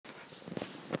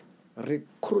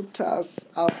recruiters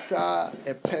after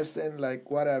a person, like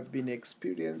what I've been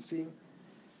experiencing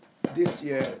this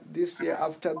year. This year,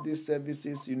 after these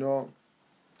services, you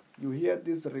hear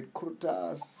these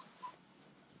recruiters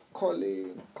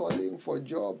calling for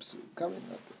jobs coming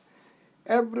up.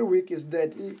 Every week is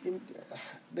that.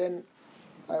 Then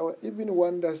I even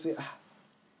wonder, say,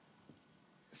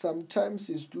 sometimes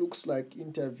it looks like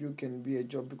interview can be a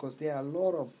job because there are a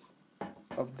lot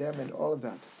of them and all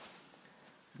that.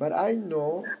 But I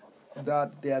know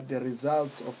that they are the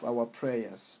results of our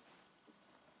prayers.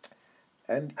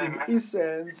 And in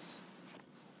essence,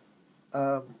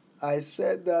 I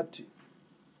said that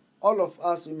all of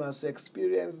us, we must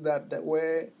experience that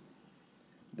where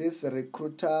these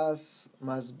recruiters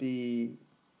must be,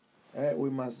 we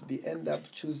must be end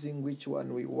up choosing which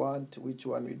one we want, which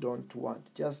one we don't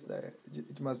want.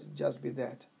 It must just be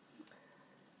that.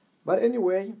 But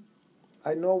anyway,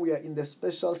 I know we are in the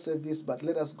special service, but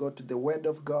let us go to the Word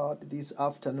of God this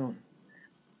afternoon.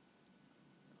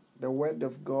 The Word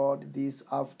of God this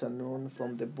afternoon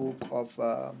from the book of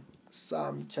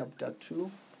Psalm chapter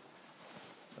 2,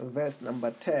 verse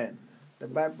number 10. The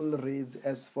Bible reads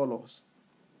as follows.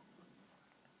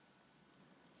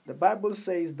 The Bible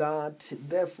says that,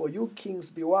 therefore you kings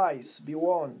be wise, be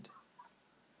warned.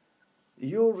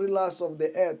 You rulers of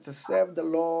the earth, serve the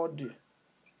Lord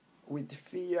with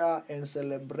fear and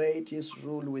celebrate his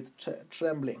rule with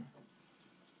trembling.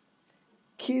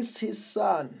 Kiss his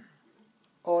son,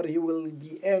 or he will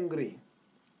be angry,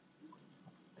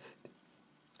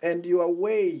 and your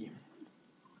way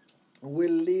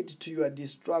will lead to your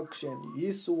destruction.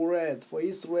 For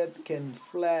his wrath can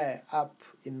flare up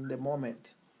in the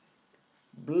moment.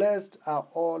 Blessed are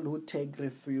all who take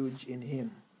refuge in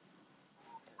him.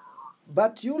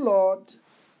 But you, Lord,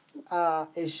 are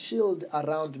a shield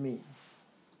around me.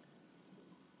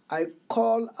 I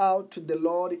call out to the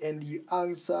Lord, and he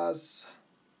answers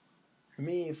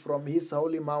me from his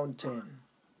holy mountain.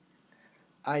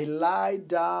 I lie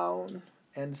down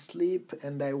and sleep,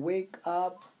 and I wake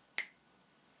up,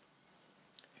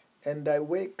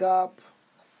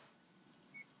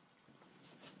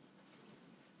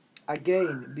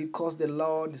 again because the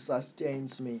Lord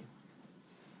sustains me.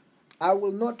 I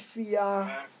will not fear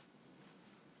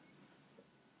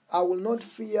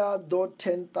though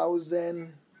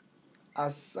 10,000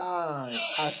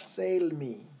 assail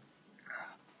me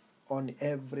on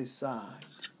every side.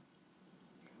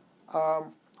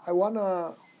 I want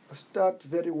to start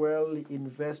very well in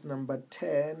verse number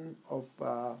 10 of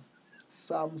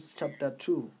Psalms chapter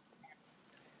 2.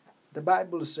 The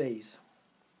Bible says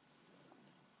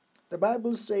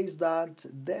that,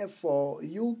 therefore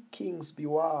you kings be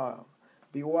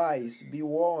wise, be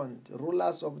warned,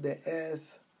 rulers of the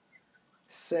earth,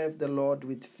 serve the Lord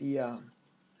with fear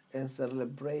and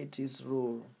celebrate his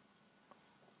rule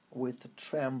with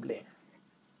trembling.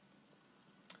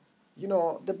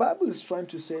 The Bible is trying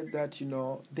to say that,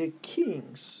 the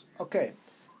kings, okay,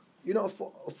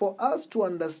 for us to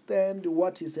understand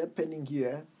what is happening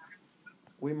here,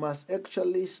 we must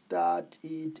actually start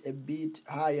it a bit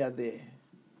higher,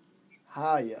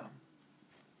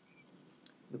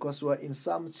 because we're in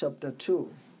Psalm chapter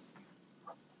 2.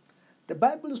 The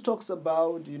Bible talks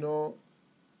about,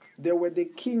 there were the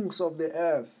kings of the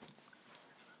earth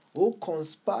who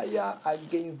conspire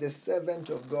against the servant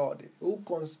of God, who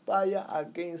conspire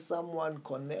against someone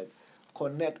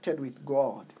connected with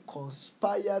God,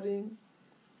 conspiring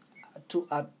to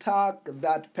attack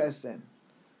that person,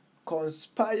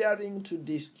 conspiring to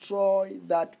destroy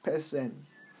that person,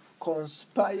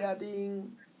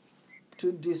 conspiring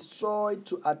to destroy,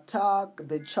 to attack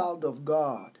the child of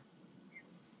God.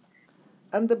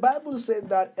 And the Bible said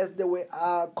that as they were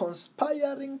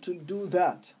conspiring to do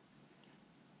that,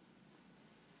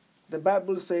 the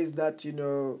Bible says that,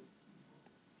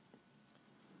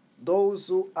 those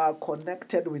who are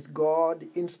connected with God,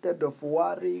 instead of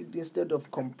worried, instead of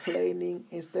complaining,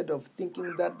 instead of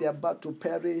thinking that they are about to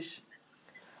perish,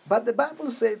 but the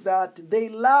Bible says that they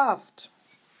laughed.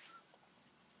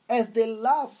 As they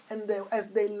laughed,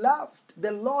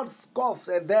 the Lord scoffs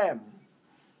at them.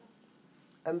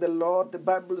 And the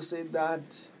Bible said that,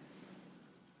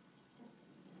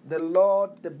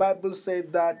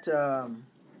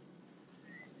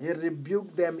 he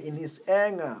rebuked them in his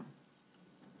anger.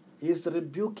 He's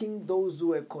rebuking those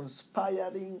who are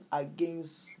conspiring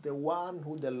against the one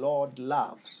who the Lord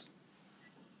loves,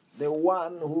 the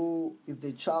one who is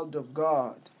the child of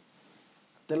God.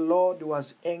 The Lord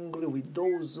was angry with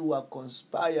those who are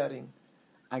conspiring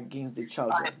against the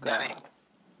child of God.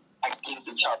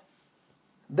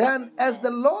 Then, as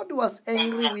the Lord was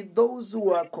angry with those who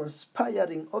were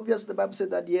conspiring, obviously the Bible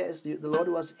said that, yes, the Lord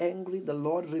was angry, the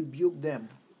Lord rebuked them.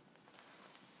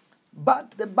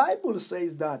 But the Bible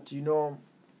says that, in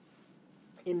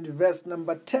verse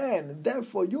number 10,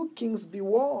 therefore you kings be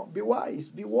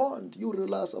wise, be warned, you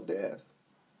rulers of the earth.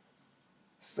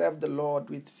 Serve the Lord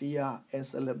with fear and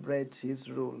celebrate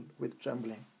his rule with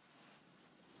trembling.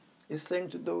 He's saying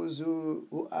to those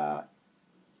who are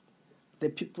the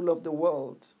people of the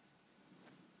world,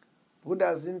 who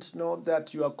doesn't know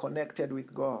that you are connected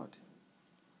with God.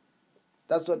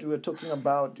 That's what we were talking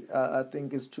about, I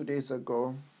think it's 2 days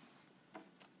ago.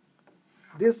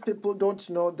 These people don't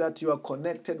know that you are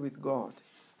connected with God.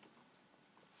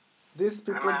 These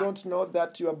people don't know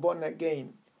that you are born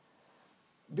again.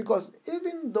 Because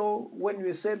even though when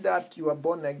you say that you are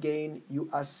born again, you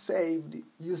are saved,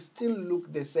 you still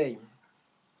look the same.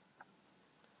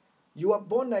 You are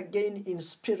born again in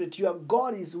spirit. Your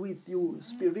God is with you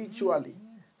spiritually.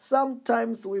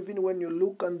 Sometimes even when you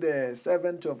look on the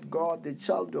servant of God, the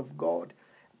child of God,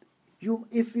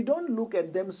 if you don't look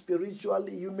at them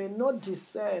spiritually, you may not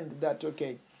discern that,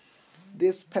 okay,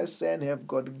 this person have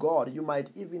got God. You might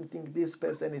even think this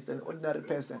person is an ordinary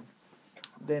person.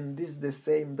 Then this is the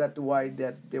same, that's why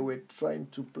that they were trying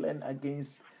to plan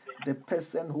against the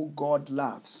person who God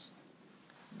loves.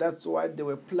 That's why they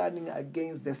were planning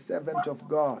against the servant of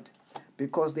God,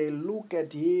 because they look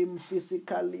at him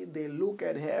physically, they look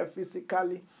at her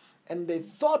physically, and they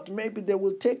thought maybe they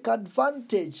will take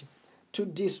advantage to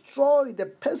destroy the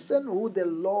person who the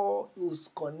Lord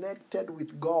is connected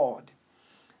with God,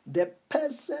 the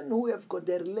person who have got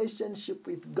a relationship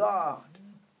with God.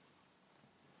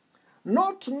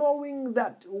 Not knowing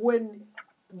that when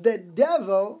the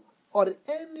devil or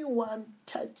anyone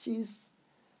touches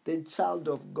the child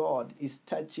of God, is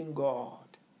touching God.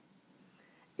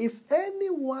 If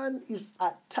anyone is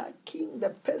attacking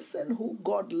the person who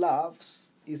God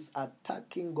loves, is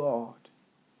attacking God.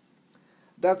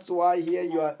 That's why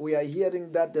here we are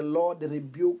hearing that the Lord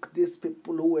rebuked these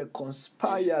people who were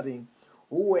conspiring,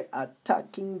 who were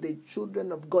attacking the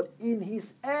children of God in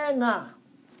his anger.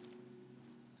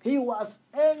 He was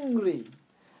angry.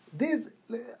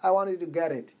 I want you to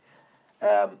get it.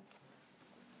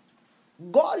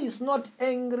 God is not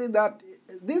angry that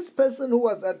this person who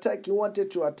was attacking wanted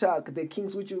to attack the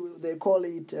kings, which they call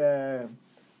it,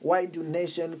 why do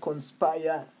nations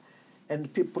conspire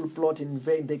and people plot in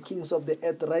vain? The kings of the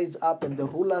earth rise up and the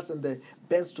rulers and the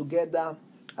bands together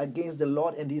against the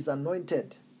Lord and his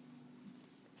anointed,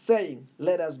 saying,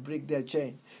 let us break their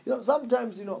chain.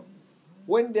 Sometimes,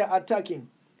 when they are attacking,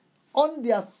 on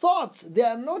their thoughts, they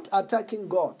are not attacking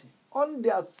God. On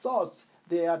their thoughts,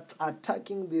 they are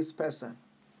attacking this person.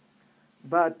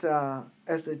 But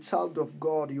as a child of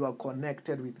God, you are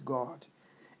connected with God.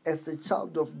 As a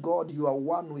child of God, you are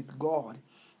one with God.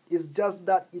 It's just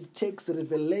that it takes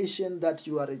revelation that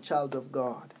you are a child of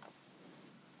God.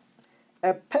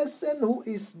 A person who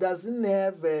doesn't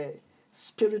have a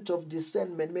spirit of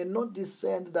discernment may not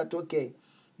discern that, okay,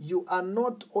 you are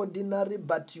not ordinary,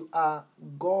 but you are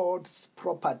God's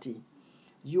property.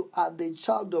 You are the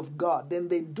child of God. Then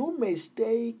they do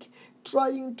mistake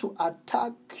trying to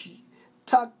attack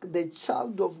the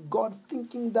child of God,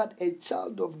 thinking that a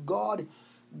child of God,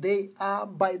 they are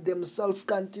by themselves.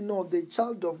 Can't you know? The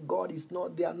child of God is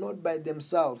not, they are not by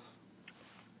themselves.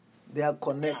 They are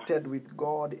connected with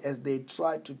God. As they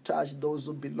try to touch those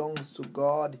who belongs to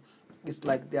God, it's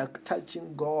like they are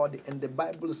touching God. And the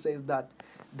Bible says that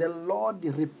the Lord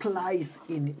replies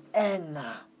in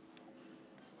anger,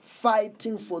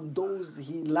 fighting for those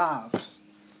he loves,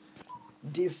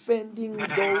 defending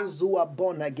those who are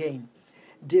born again,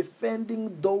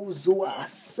 defending those who are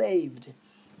saved,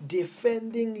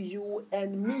 defending you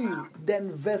and me.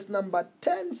 Then verse number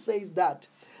 10 says that,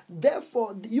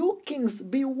 therefore you kings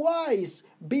be wise,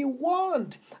 be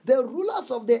warned, the rulers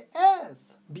of the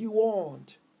earth be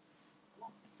warned.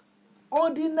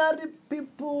 Ordinary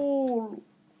people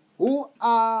who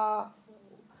are,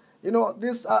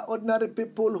 these are ordinary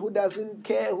people who doesn't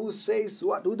care who says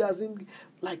what, who doesn't,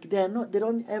 they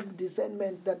don't have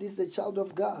discernment that this is a child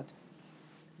of God.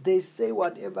 They say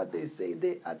whatever they say.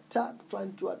 They attack,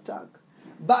 trying to attack.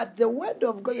 But the word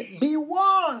of God, be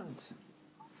warned.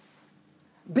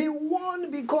 Be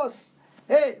warned, because,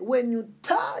 hey, when you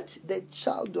touch the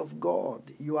child of God,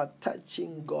 you are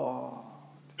touching God.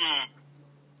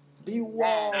 Be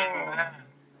warned.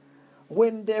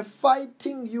 When they're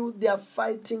fighting you, they are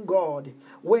fighting God.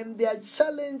 When they are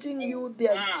challenging you, they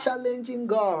are challenging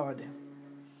God.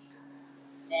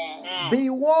 Be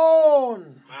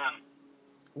warned.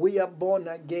 We are born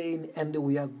again and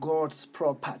we are God's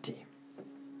property.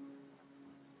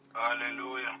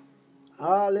 Hallelujah.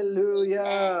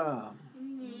 Hallelujah.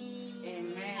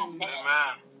 Amen. Amen.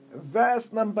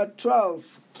 Verse number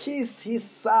 12. Kiss his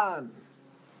son,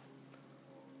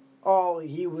 or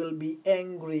he will be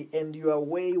angry, and your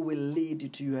way will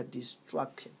lead to your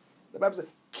destruction. The Bible says,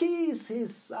 kiss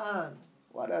his son.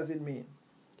 What does it mean?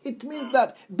 It means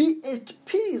that be at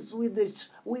peace with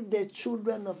the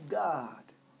children of God.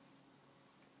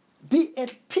 Be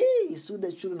at peace with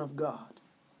the children of God.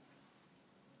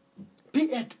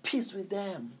 Be at peace with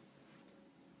them.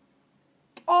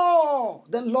 Oh,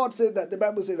 the Lord said that. The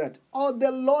Bible says that. Or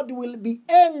the Lord will be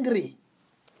angry.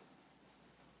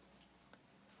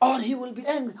 Or he will be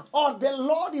angry. Or the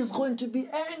Lord is going to be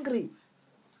angry.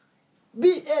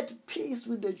 Be at peace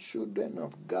with the children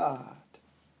of God.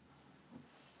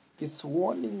 It's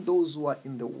warning those who are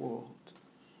in the world.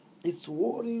 It's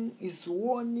warning.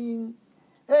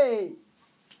 Hey,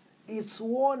 it's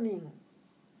warning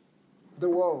the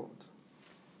world.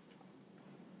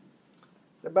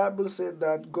 The Bible said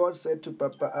that God said to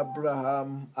Papa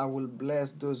Abraham, I will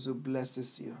bless those who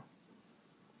blesses you.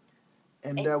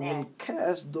 And I will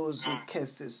curse those who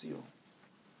curses you.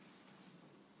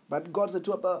 But God said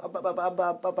to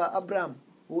Papa Abraham,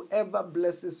 whoever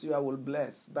blesses you, I will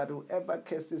bless. But whoever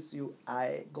curses you,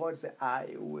 God said,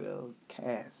 I will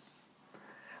curse.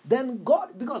 Then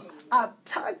God, because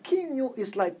attacking you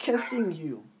is like cursing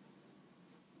you.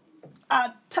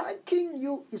 Attacking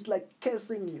you is like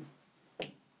cursing you.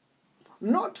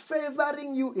 Not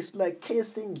favoring you is like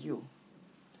cursing you.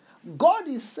 God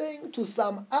is saying to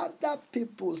some other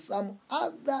people, some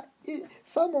of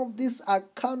these are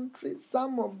countries,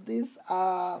 some of these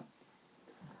are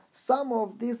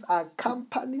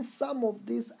companies, some of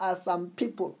these are some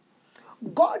people.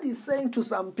 God is saying to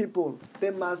some people,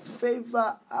 they must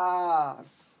favor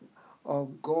us, or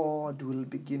God will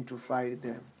begin to fight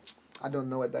them. I don't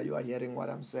know whether you are hearing what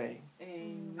I'm saying.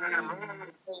 Amen.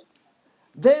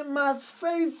 They must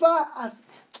favor us.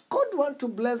 God wants to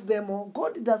bless them, or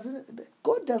God doesn't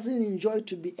enjoy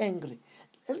to be angry.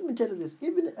 Let me tell you this,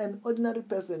 even an ordinary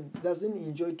person doesn't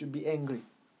enjoy to be angry.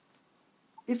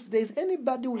 If there's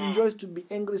anybody who enjoys to be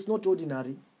angry, it's not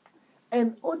ordinary.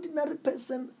 An ordinary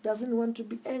person doesn't want to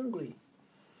be angry.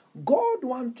 God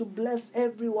wants to bless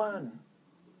everyone.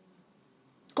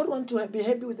 God wants to be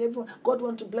happy with everyone. God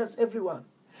wants to bless everyone.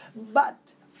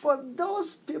 But for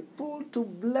those people to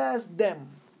bless them,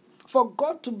 for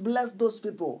God to bless those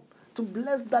people, to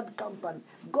bless that company,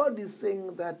 God is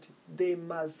saying that they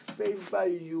must favor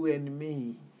you and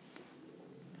me.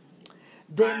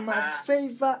 They must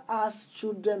favor us,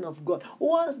 children of God.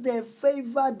 Once they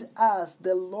favored us,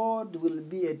 the Lord will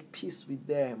be at peace with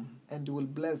them and will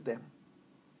bless them.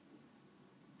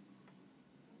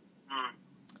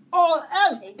 Or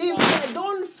else, if they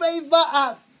don't favor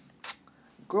us,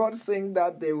 God saying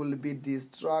that there will be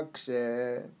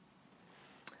destruction.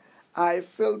 I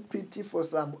feel pity for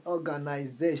some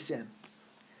organization.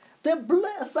 Some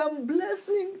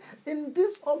blessing in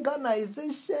this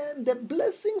organization, the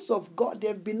blessings of God,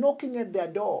 they've been knocking at their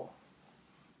door.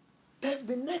 They've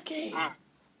been knocking.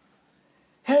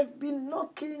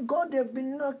 God have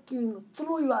been knocking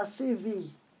through your CV.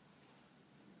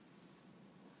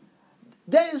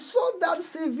 They saw that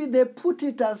CV, they put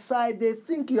it aside, they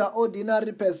think you are an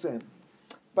ordinary person.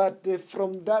 But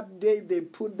from that day they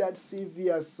put that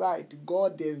CV aside,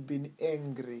 God have been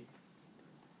angry.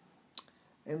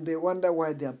 And they wonder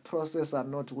why their process are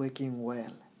not working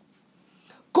well.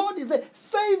 God is saying,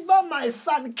 favor my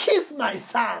son, kiss my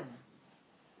son.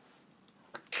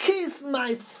 Kiss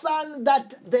my son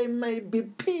that there may be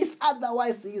peace,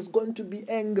 otherwise he is going to be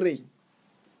angry.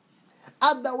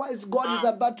 Otherwise God is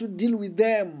about to deal with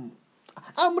them.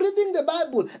 I'm reading the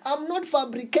Bible. I'm not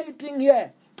fabricating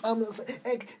here. I'm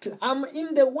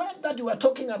in the word that we are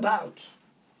talking about.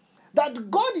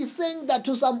 That God is saying that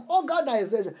to some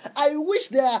organization, I wish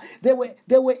they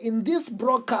were in this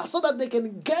broadcast so that they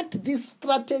can get this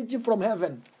strategy from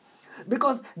heaven.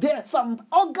 Because there are some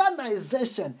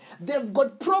organization, they've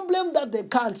got problems that they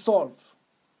can't solve.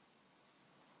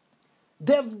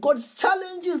 They've got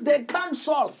challenges they can't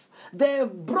solve.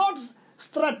 They've brought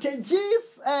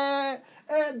strategies.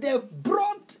 They've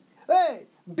brought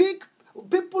big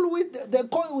people they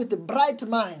call with bright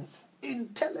minds,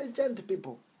 intelligent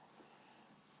people.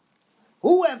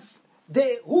 Who have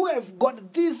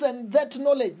got this and that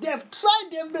knowledge. They have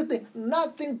tried everything.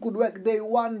 Nothing could work. They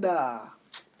wonder.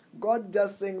 God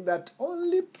just saying that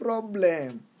only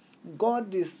problem.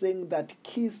 God is saying that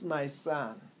kiss my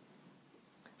son.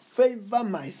 Favor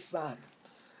my son.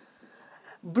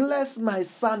 Bless my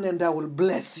son and I will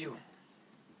bless you.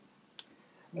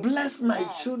 Bless my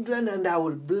children and I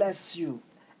will bless you.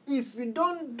 If you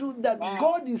don't do that,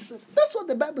 God is... That's what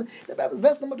the Bible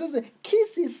verse number 2 says,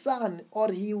 kiss his son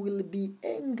or he will be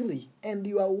angry and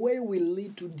your way will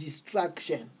lead to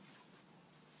destruction.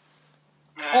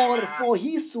 Or for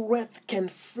his wrath can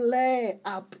flare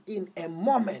up in a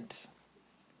moment.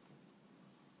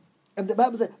 And the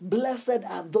Bible says, blessed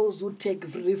are those who take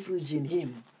refuge in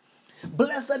him.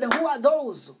 Blessed, who are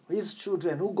those? His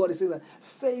children, who God is saying that,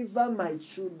 favor my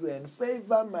children,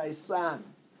 favor my son.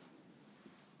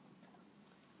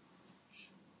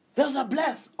 Those are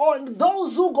blessed. Or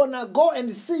those who gonna go and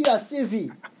see your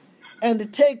CV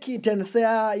and take it and say,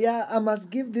 I must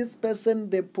give this person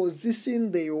the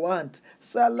position they want,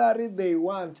 salary they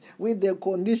want, with the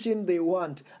condition they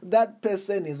want. That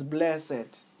person is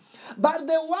blessed. But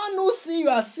the one who see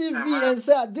your CV and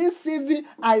say, this CV,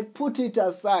 I put it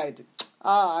aside.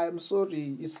 I'm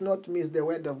sorry, it's not me, it's the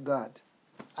word of God.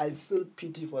 I feel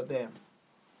pity for them.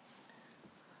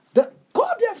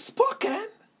 God has spoken.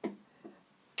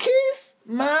 Kiss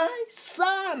my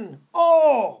son.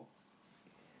 Oh,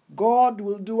 God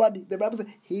will do what the Bible says.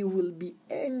 He will be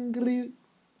angry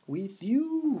with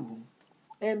you.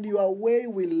 And your way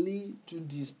will lead to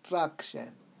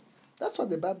destruction. That's what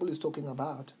the Bible is talking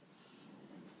about.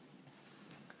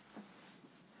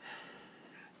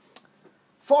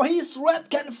 For his wrath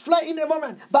can fly in a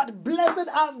moment. But blessed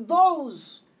are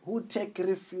those who take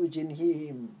refuge in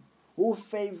him, who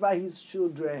favor his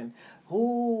children,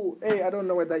 who... Hey, I don't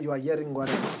know whether you are hearing what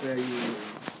I'm saying.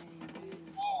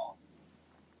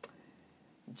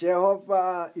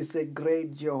 Jehovah is a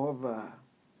great Jehovah.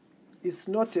 It's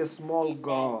not a small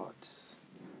God.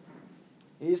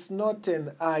 It's not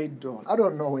an idol. I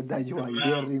don't know whether you are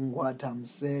hearing what I'm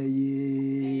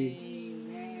saying.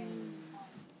 Amen.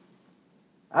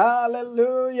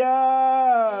 Hallelujah.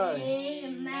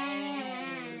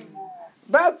 Amen.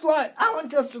 That's why I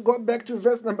want us to go back to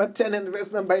verse number 10 and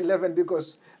verse number 11,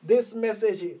 because this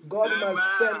message, God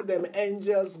must send them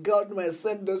angels. God must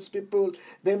send those people.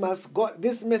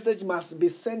 This message must be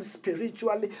sent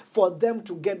spiritually for them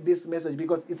to get this message,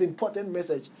 because it's an important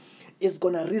message. It's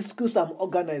going to rescue some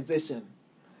organization.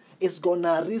 It's going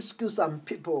to rescue some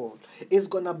people. It's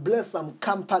going to bless some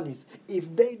companies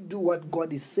if they do what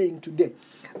God is saying today.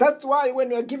 That's why when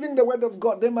we are giving the word of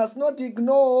God, they must not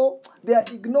ignore. They are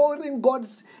ignoring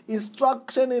God's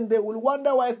instruction and they will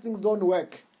wonder why things don't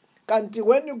work. Until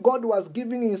when God was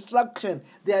giving instruction,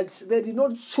 they did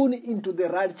not tune into the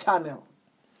right channel.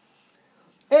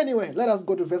 Anyway, let us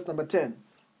go to verse number 10.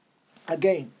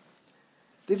 Again,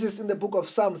 this is in the book of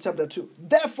Psalms chapter 2.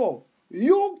 Therefore,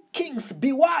 you kings,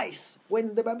 be wise.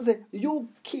 When the Bible says, you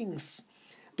kings,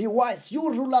 be wise.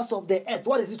 You rulers of the earth.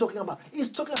 What is he talking about? He's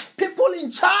talking about people in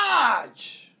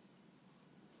charge.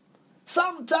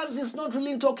 Sometimes it's not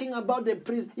really talking about the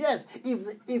priest. Yes,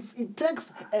 if it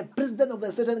takes a president of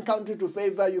a certain country to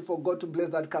favor you for God to bless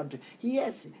that country.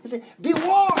 Yes, he said, be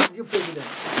warned, you president.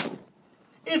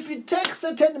 If it takes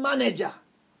certain manager,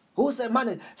 who's a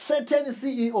manager? Certain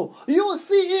CEO. You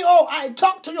CEO, I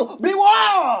talk to you. Be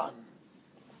warned.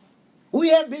 We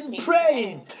have been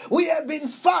praying. We have been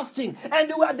fasting.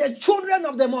 And we are the children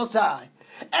of the Most High.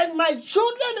 And my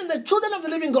children and the children of the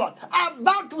living God are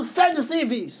about to send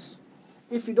CVs.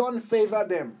 If you don't favor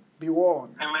them, be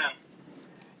warned. Amen.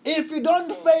 If you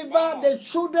don't favor the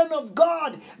children of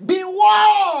God, be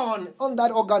warned on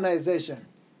that organization.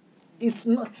 It's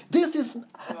not, this is,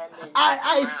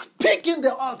 I speak in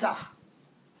the altar.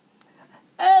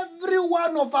 Every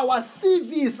one of our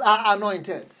CVs are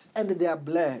anointed and they are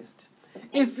blessed.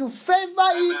 If you favor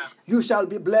it, you shall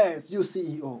be blessed, you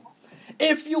CEO.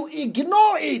 If you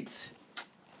ignore it,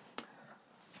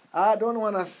 I don't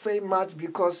want to say much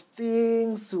because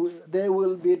there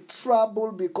will be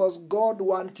trouble because God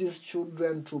wants his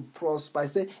children to prosper. I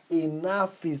say,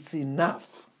 enough is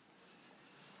enough.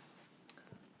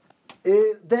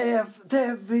 They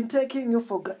have been taking you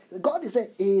for granted. God is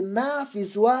saying, enough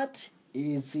is what?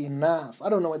 Is enough. I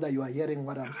don't know whether you are hearing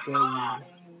what I'm saying. Amen.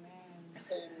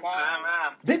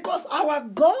 Because our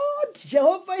God,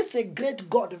 Jehovah, is a great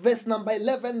God. Verse number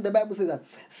 11, the Bible says that,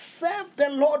 serve the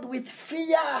Lord with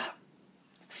fear.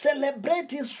 Celebrate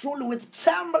his rule with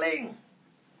trembling.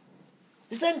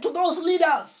 He said to those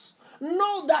leaders,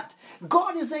 know that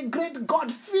God is a great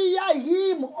God. Fear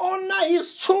him. Honor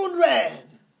his children.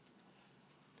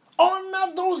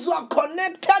 Honor those who are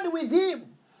connected with him.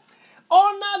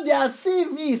 Honor their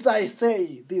CVs, I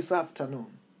say, this afternoon.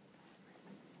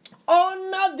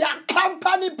 Honor their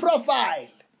company profile.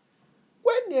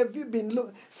 When have you been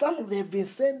some of them have been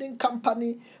sending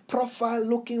company profile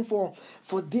looking for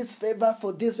this favor,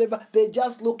 for this favor. They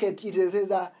just look at it and say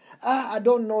that, I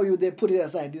don't know you. They put it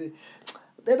aside.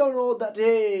 They don't know that,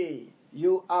 hey,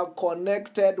 You are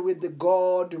connected with the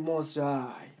God Most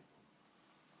High.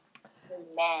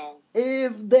 Amen.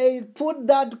 If they put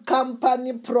that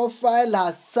company profile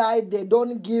aside, they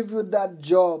don't give you that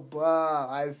job.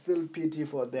 I feel pity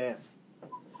for them.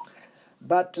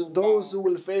 But to those who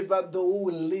will favor, those who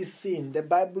will listen, the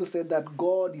Bible said that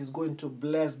God is going to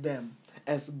bless them.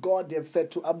 As God have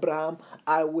said to Abraham,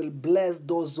 I will bless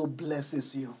those who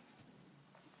blesses you.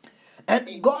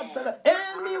 And God said that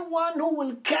anyone who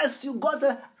will curse you, God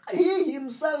said, He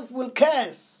Himself will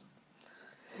curse.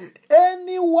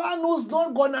 Anyone who's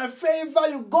not going to favor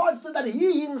you, God said that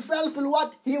He Himself will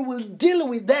what? He will deal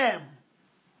with them.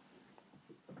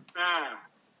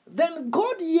 Then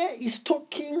God here is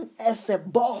talking as a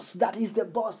boss. That is the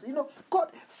boss. You know,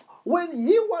 God, when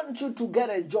He wants you to get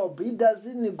a job, He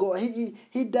doesn't go.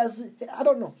 He doesn't. I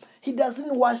don't know. He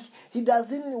doesn't wash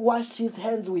His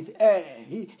hands with air.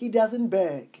 He doesn't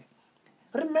beg.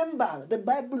 Remember, the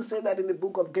Bible said that in the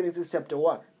book of Genesis chapter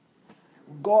 1,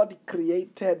 God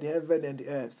created heaven and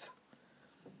earth.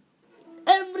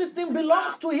 Everything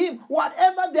belongs to Him.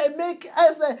 Whatever they make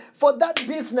for that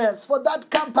business, for that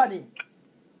company,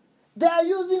 they are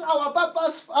using our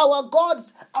purpose, our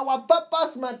God's, our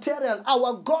purpose material,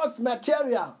 our God's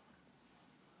material.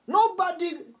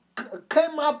 Nobody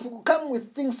come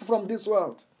with things from this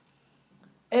world.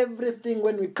 Everything,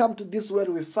 when we come to this world,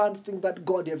 we find things that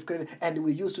God has created, and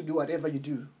we used to do whatever you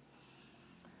do.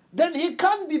 Then He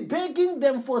can't be begging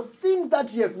them for things that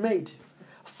He have made.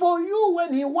 For you,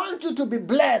 when He wants you to be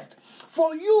blessed,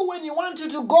 for you, when He wants you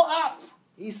to go up,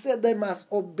 He said they must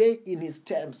obey in His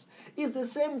terms. It's the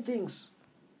same things.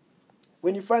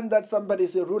 When you find that somebody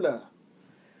is a ruler,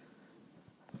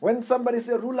 when somebody is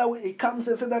a ruler, he comes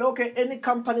and says that, okay, any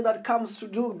company that comes to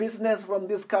do business from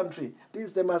this country,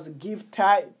 they must give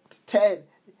tax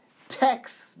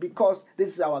because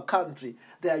this is our country.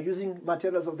 They are using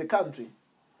materials of the country.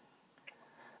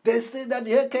 They say that,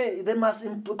 okay, they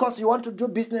must, because you want to do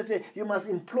business, you must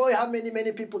employ how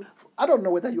many people. I don't know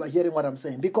whether you are hearing what I'm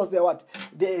saying, because they're what?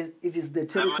 It is the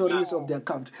territories of their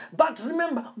country. But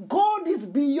remember, God is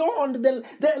beyond. The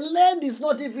land is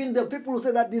not even the people who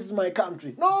say that this is my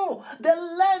country. No, the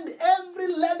land,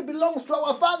 every land belongs to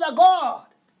our Father God.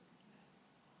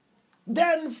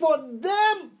 Then for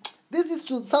them, this is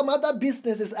to some other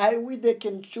businesses. I wish they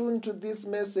can tune to this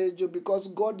message, because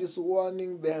God is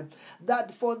warning them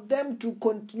that for them to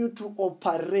continue to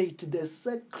operate, the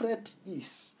secret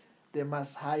is they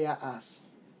must hire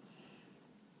us.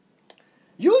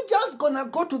 You just gonna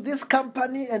go to this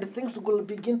company and things will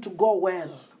begin to go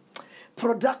well.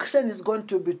 Production is going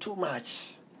to be too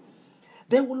much.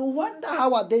 They will wonder,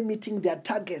 how are they meeting their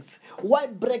targets? Why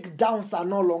breakdowns are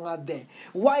no longer there?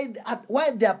 Why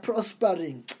they are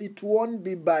prospering? It will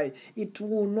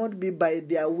not be by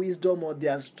their wisdom or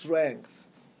their strength.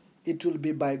 It will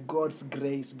be by God's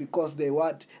grace, because they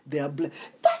are blessed.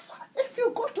 That's why, if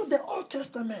you go to the Old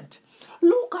Testament,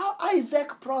 look how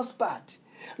Isaac prospered.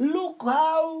 Look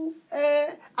how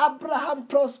Abraham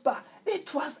prospered.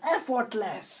 It was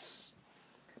effortless.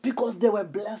 Because they were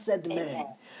blessed men.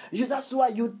 That's why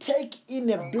you take in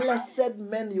a blessed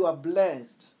man, you are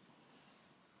blessed.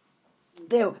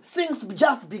 Things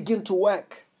just begin to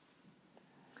work.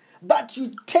 But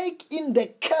you take in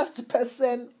the cursed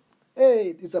person,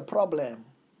 it's a problem.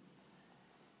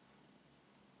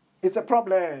 It's a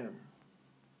problem.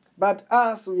 But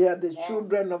us, we are the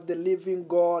children of the living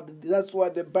God. That's why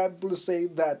the Bible says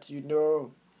that,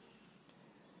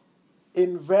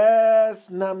 in verse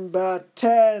number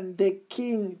 10, the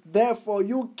king, therefore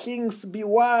you kings be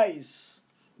wise,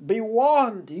 be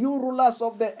warned, you rulers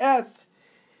of the earth.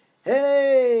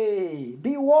 Hey,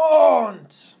 be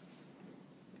warned.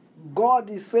 God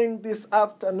is saying this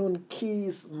afternoon,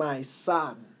 kiss my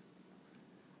son.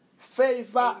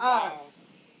 Favor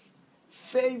us.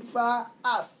 Favor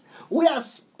us. We are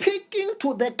speaking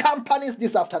to the companies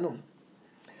this afternoon.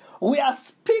 We are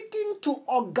speaking to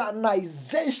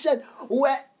organization,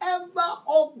 whatever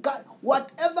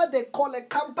they call a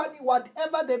company,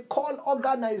 whatever they call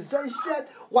organization,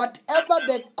 whatever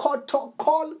they call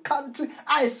country,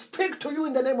 I speak to you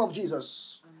in the name of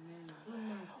Jesus.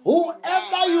 Amen.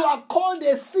 Whoever you are called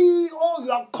a CEO,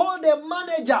 you are called a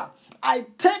manager, I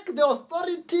take the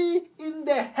authority in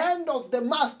the hand of the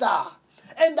master.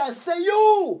 And I say,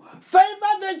 you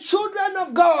favor the children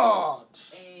of God.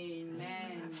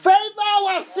 Favor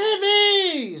our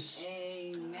CVs.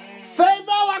 Amen.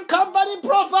 Favor our company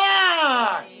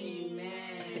profile.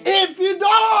 Amen. If you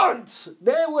don't,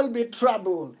 there will be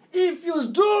trouble. If you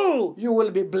do, you will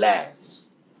be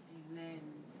blessed. Amen.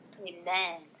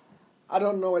 Amen. I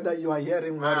don't know whether you are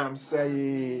hearing what I'm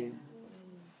saying.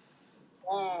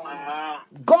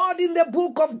 God in the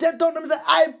book of Deuteronomy said,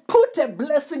 I put a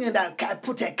blessing and I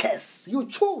put a curse. You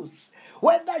choose.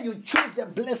 Whether you choose a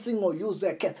blessing or use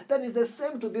a curse, then it's the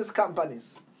same to these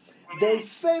companies. They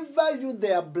favor you,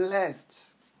 they are blessed.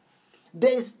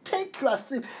 They take your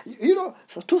sin.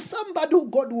 So to somebody who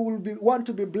God will want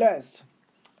to be blessed.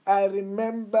 I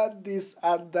remember this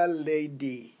other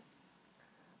lady.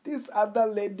 This other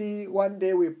lady, one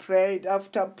day we prayed.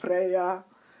 After prayer,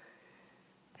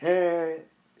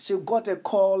 she got a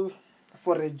call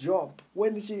for a job.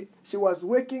 When she was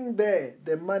working there,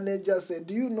 the manager said,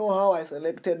 do you know how I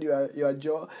selected your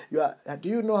job? Do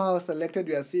you know how I selected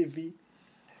your CV?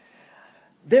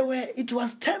 It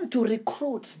was time to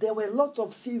recruit. There were lots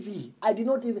of CV.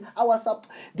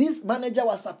 This manager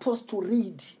was supposed to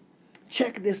read,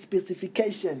 check the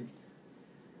specification,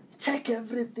 check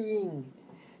everything,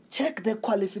 check the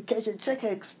qualification, check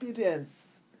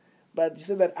experience. But he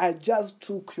said that I just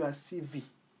took your CV,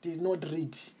 did not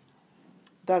read.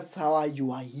 That's how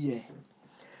you are here.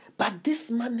 But this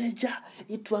manager,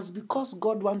 it was because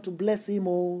God wanted to bless him.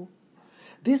 Oh.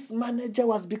 This manager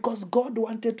was because God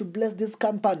wanted to bless this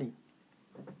company.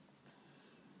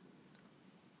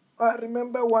 I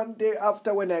remember one day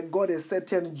after when I got a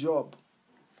certain job,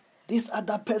 this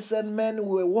other person, we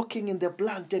were working in the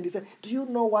plant, and he said, do you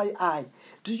know why I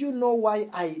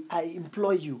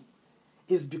employ you?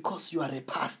 It's because you are a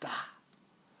pastor.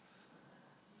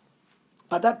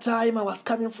 By that time, I was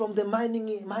coming from the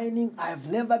mining. I have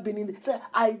never been in. He said,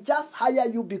 I just hire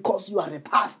you because you are a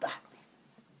pastor.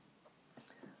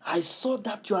 I saw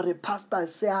that you are a pastor. I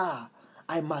said,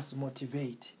 I must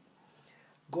motivate.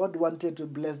 God wanted to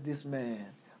bless this man.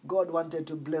 God wanted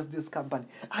to bless this company.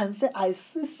 And say, I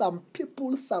see some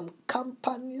people, some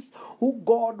companies who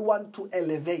God want to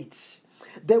elevate.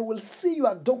 They will see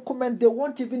your document. They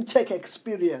won't even check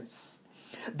experience.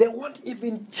 They won't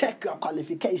even check your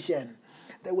qualification.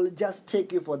 They will just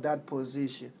take you for that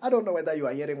position. I don't know whether you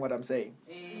are hearing what I'm saying.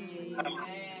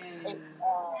 Amen.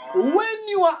 When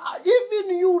you are,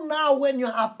 even you now, when you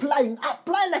are apply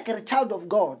like a child of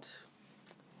God.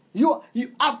 You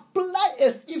apply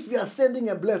as if you are sending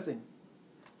a blessing.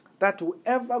 That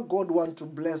whoever God wants to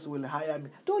bless will hire me.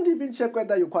 Don't even check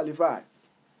whether you qualify.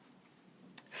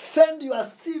 Send your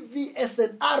CV as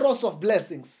an arrows of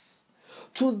blessings.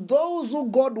 To those who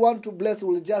God wants to bless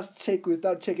will just check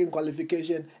without checking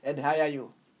qualification and hire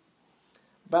you.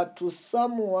 But to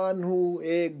someone who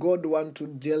God wants to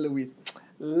deal with,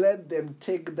 let them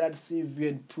take that CV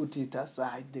and put it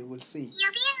aside. They will see.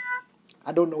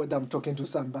 I don't know whether I'm talking to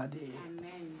somebody.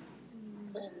 Amen.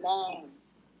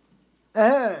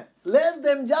 Let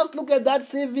them just look at that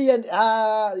CV and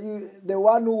the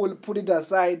one who will put it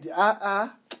aside.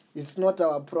 It's not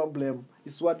our problem.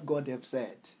 It's what God has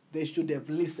said. They should have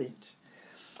listened.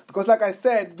 Because like I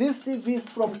said, these CVs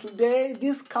from today,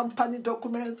 these company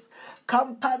documents,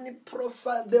 company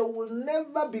profile, they will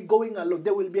never be going alone.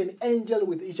 There will be an angel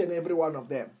with each and every one of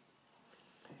them.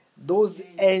 Those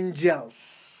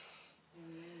angels,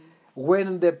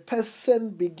 when the person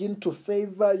begin to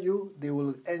favor you,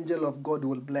 the angel of God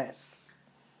will bless.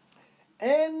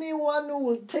 Anyone who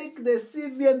will take the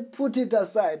CV and put it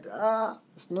aside,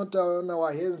 it's not on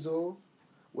our hands.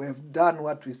 We have done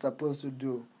what we're supposed to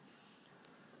do.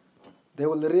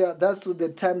 That's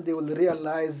the time they will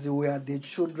realize we are the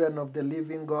children of the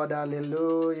living God.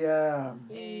 Hallelujah.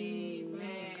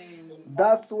 Amen.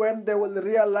 That's when they will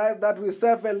realize that we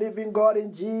serve a living God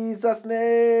in Jesus'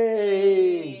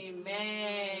 name.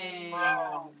 Amen.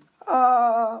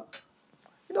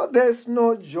 There's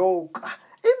no joke.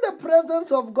 In the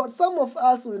presence of God, some of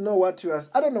us, we know what you are.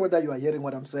 I don't know whether you are hearing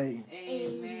what I'm saying.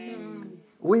 Amen.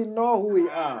 We know who we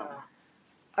are.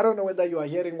 I don't know whether you are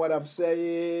hearing what I'm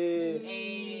saying.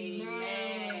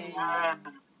 Amen.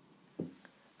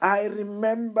 I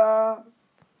remember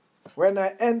when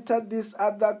I entered this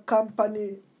other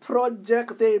company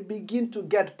project, they begin to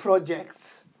get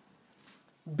projects.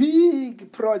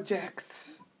 Big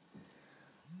projects.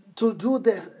 To do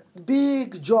the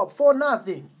big job for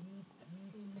nothing.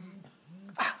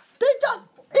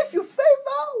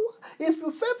 If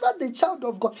you favor the child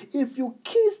of God, if you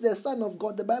kiss the Son of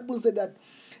God, the Bible said that,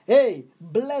 hey,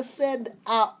 blessed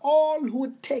are all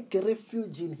who take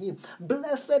refuge in him.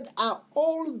 Blessed are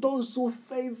all those who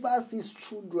favors his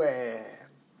children.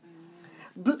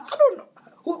 I don't know.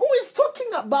 Who is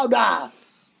talking about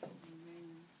us?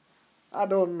 I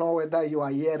don't know whether you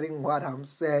are hearing what I'm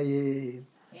saying.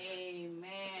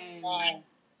 Amen.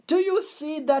 Do you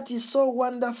see that it's so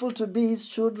wonderful to be his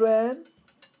children?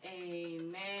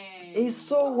 Amen. It's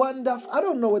so wonderful. I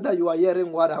don't know whether you are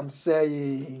hearing what I'm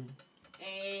saying.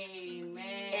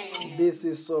 Amen. This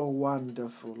is so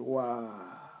wonderful. Wow.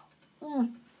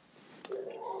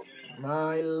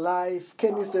 My life,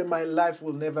 can you say my life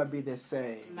will never be the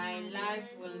same? My life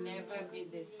will never be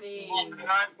the same.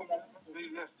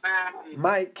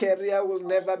 My career will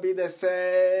never be the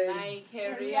same. My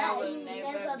career will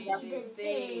never be the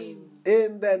same.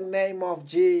 In the name of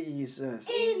Jesus.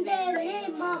 In the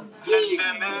name of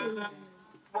Jesus.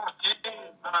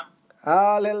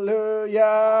 Hallelujah.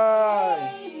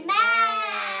 Amen.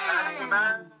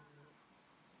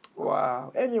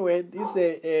 Wow. Anyway,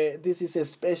 this is a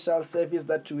special service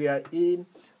that we are in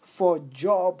for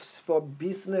jobs, for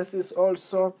businesses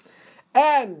also,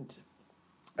 and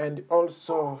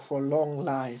also for long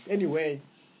life. Anyway,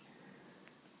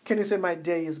 can you say my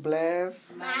day is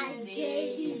blessed? My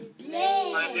day is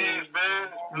blessed.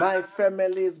 My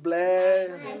family is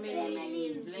blessed. My family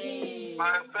is blessed.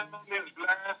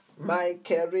 My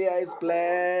career is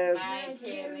blessed. My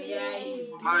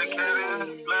career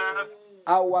is blessed.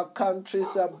 Our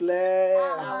countries are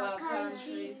blessed. Our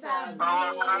countries are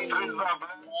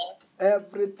blessed.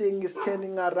 Everything is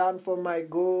turning around for my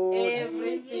good.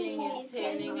 Everything is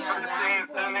turning around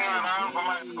for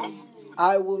my good.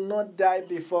 I will not die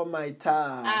before my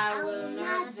time. I will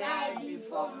not die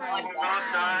before my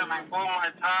time.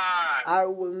 I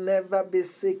will never be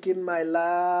sick in my I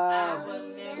life. will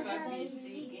never be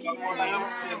sick in my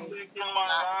life.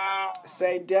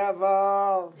 Say,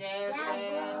 devil,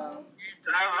 Devil,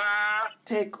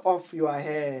 take off your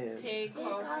hands take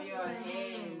off your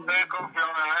hand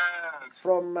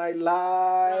from my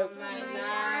life, from my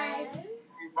life,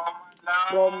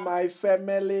 from my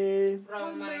family,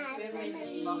 from my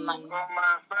family,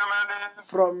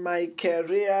 from my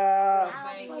career,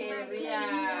 my career,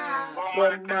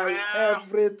 from my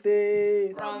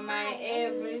everything. from my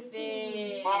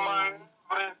everything.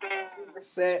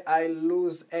 Say, I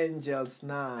lose angels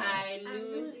now. I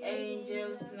lose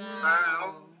angels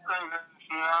now.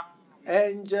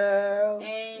 Angels,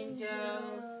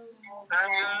 Angels,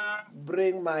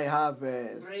 bring my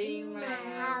harvest, bring my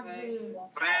harvest,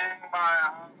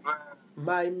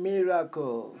 my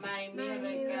miracle, my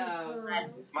miracles,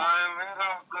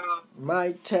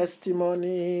 my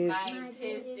testimonies, my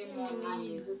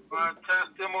testimonies,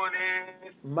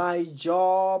 my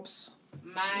jobs,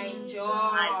 my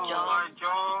joy,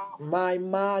 my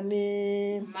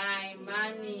money, my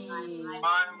money,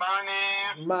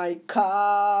 my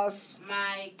cars,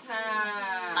 my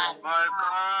car,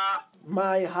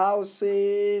 my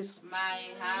houses, my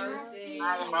houses.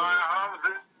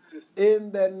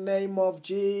 in the name of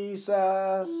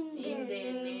Jesus. In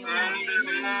the name of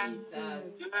Jesus.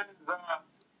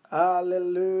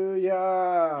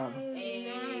 Hallelujah. Amen.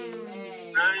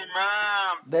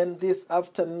 Then this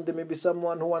afternoon, there may be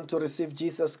someone who wants to receive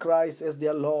Jesus Christ as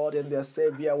their Lord and their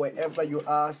Savior. Wherever you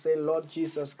are, say, Lord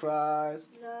Jesus Christ,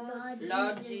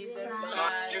 Lord Jesus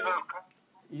Christ,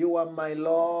 you are my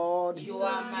Lord. you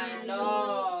are my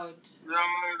Lord.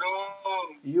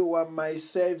 You are my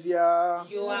Savior.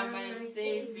 You are my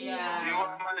Savior.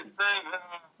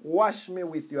 Wash me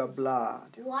with your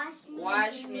blood. Wash me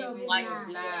Wash me with your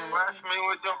blood.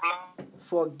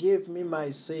 Forgive me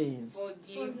my sins.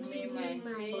 Forgive me my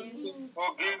sins.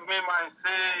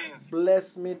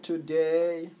 Bless me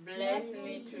today. Bless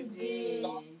me today.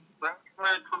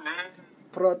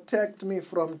 Protect me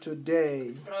from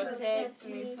today Protect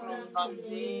me from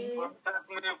today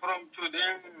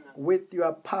with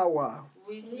your power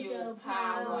with your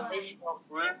power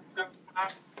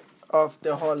of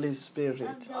the Holy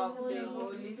Spirit. of the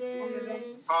Holy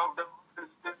Spirit.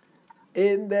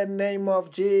 In the name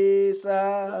of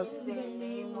Jesus, In the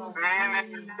name of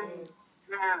Jesus.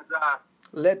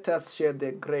 let us share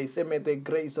the grace. May the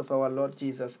grace of our Lord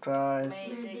Jesus Christ,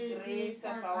 May the grace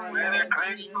of our Lord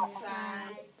Jesus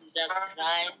Christ,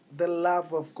 the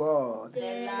love of God,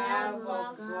 the love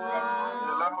of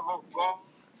God,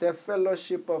 the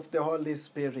fellowship of the Holy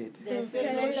Spirit the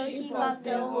fellowship of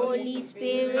the Holy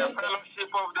Spirit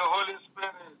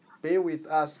be with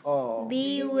us all.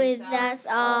 be with us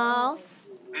all.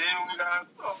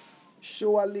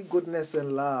 Surely goodness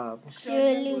and love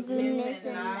Surely goodness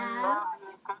and love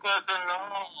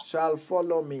shall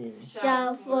follow me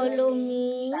shall follow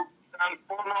me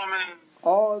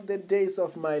all the days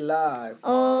of my life,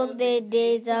 all the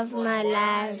days of my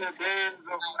life,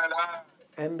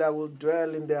 and I will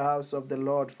dwell in the house of the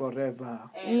Lord forever.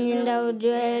 and I will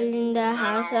dwell in the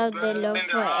house of the Lord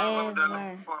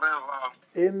forever.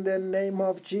 In the name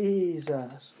of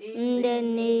Jesus, In the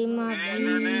name of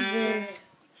Jesus.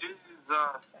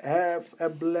 have a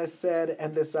blessed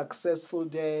and a successful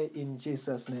day in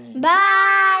Jesus' name.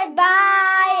 Bye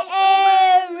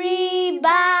bye,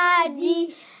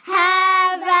 everybody.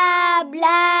 Have a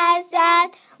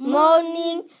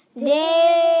morning,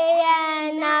 day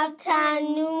and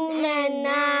afternoon and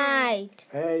night.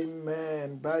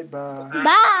 Amen. Bye-bye.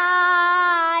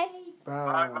 Bye.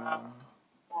 Bye.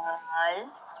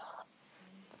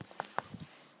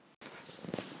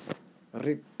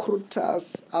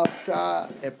 Recruiters after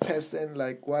a person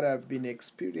like what I've been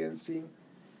experiencing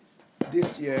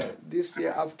this year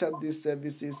after these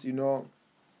services, you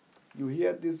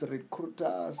hear these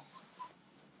recruiters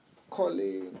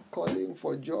calling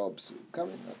for jobs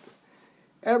coming up.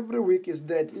 Every week is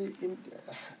that.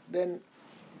 Then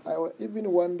I even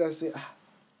wonder, say,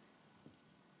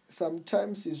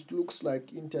 sometimes it looks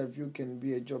like interview can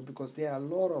be a job because there are a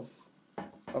lot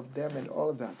of them and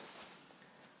all that.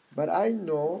 But I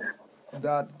know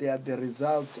that they are the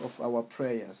results of our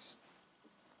prayers.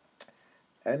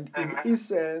 And in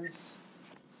essence,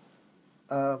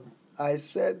 I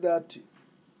said that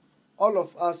all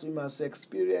of us, we must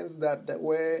experience that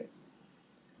where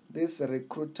these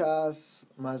recruiters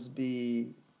must be,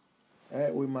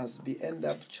 we must end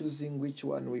up choosing which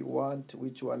one we want,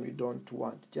 which one we don't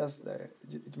want.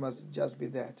 It must just be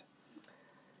that.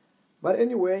 But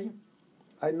anyway,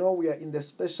 I know we are in the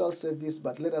special service,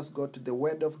 but let us go to the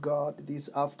Word of God this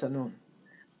afternoon.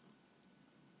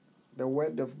 The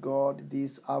Word of God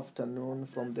this afternoon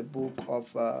from the book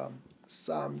of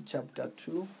Psalm chapter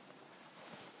 2,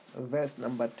 verse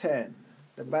number 10.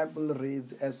 The Bible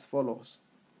reads as follows.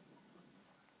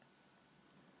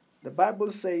 The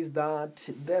Bible says that,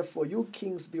 therefore, you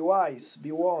kings be wise,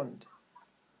 be warned.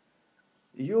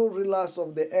 You rulers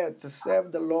of the earth,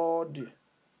 serve the Lord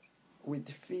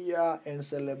with fear and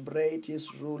celebrate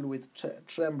his rule with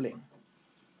trembling.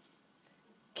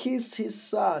 Kiss his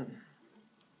son,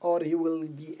 or he will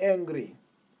be angry,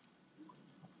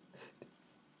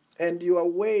 and your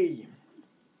way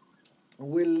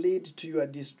will lead to your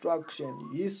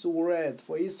destruction.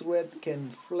 For his wrath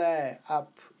can flare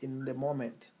up in the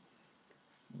moment.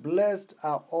 Blessed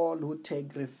are all who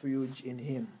take refuge in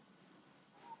him.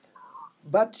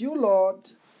 But you, Lord,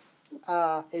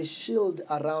 are a shield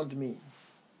around me.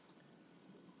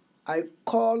 I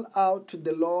call out to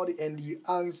the Lord, and he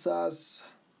answers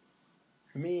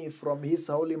me from his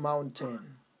holy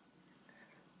mountain.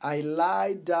 I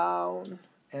lie down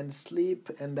and sleep,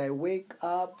 and I wake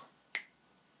up,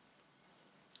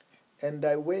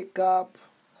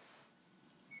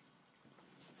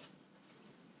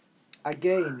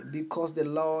 again because the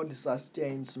Lord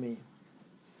sustains me.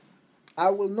 I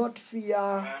will not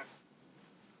fear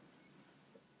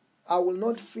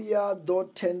though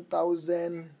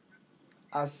 10,000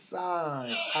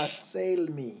 assail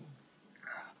me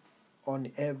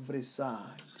on every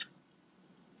side.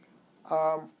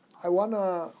 I want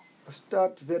to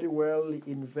start very well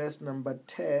in verse number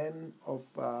 10 of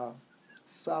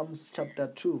Psalms chapter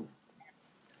 2.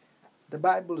 The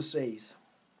Bible says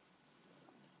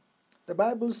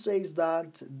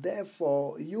that,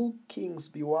 therefore, you kings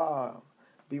be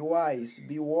wise,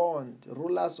 be warned,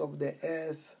 rulers of the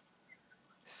earth,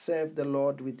 serve the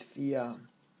Lord with fear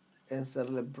and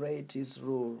celebrate his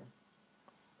rule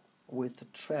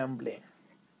with trembling.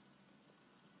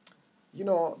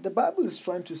 The Bible is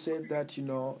trying to say that,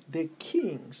 the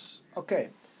kings,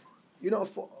 okay,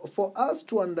 for us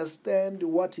to understand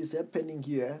what is happening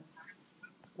here,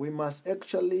 we must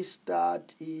actually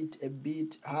start it a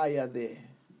bit higher there.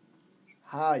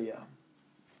 Higher.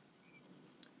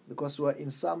 Because we're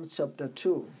in Psalm chapter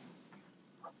 2.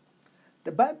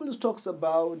 The Bible talks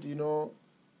about,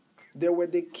 there were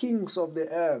the kings of the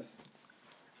earth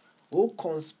who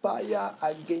conspire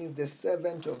against the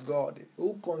servant of God,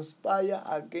 who conspire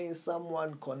against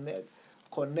someone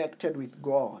connected with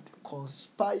God,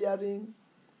 conspiring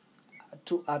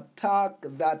to attack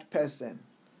that person,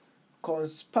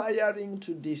 conspiring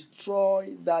to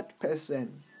destroy that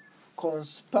person,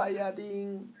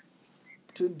 conspiring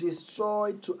to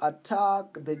destroy, to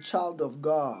attack the child of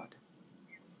God.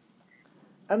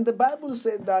 And the Bible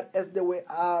said that as they were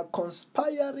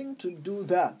conspiring to do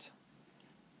that,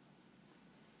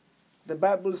 the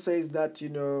Bible says that,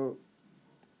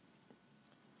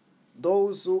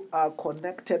 those who are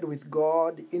connected with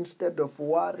God, instead of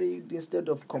worried, instead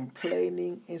of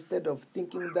complaining, instead of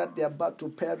thinking that they are about to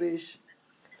perish,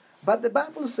 but the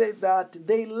Bible says that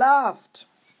they laughed.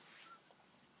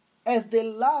 As they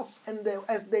laughed,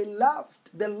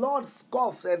 the Lord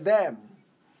scoffs at them.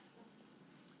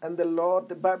 And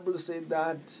the Bible said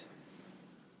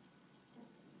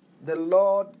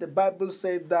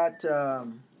that,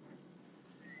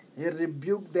 he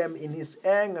rebuked them in his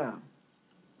anger.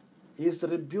 He's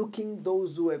rebuking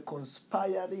those who are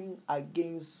conspiring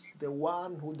against the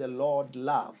one who the Lord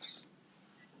loves.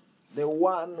 the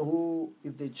one who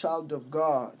is the child of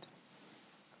God,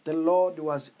 the Lord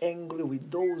was angry with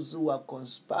those who are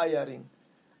conspiring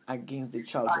against the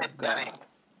child of God.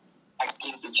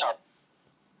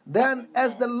 Then,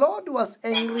 as the Lord was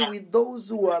angry with those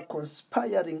who were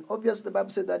conspiring, obviously the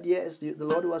Bible said that yes, the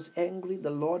Lord was angry,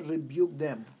 the Lord rebuked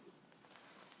them.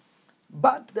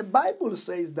 But the Bible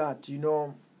says that,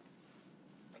 in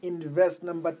verse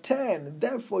number 10,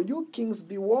 therefore you kings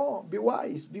be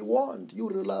wise, be warned, you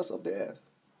rulers of the earth.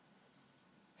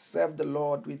 Serve the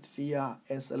Lord with fear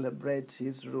and celebrate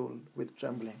his rule with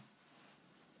trembling.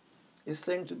 It's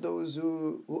saying to those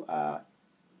who are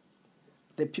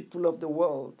the people of the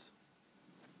world,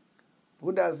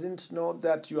 who doesn't know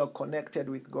that you are connected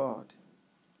with God.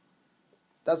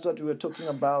 That's what we were talking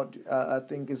about, I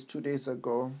think it's 2 days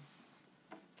ago.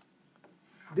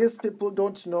 These people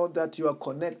don't know that you are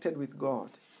connected with God.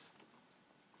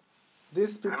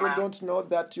 These people don't know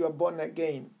that you are born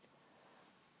again.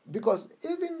 Because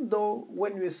even though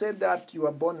when we say that you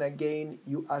are born again,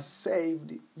 you are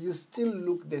saved, you still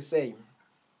look the same.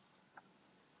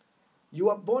 You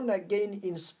are born again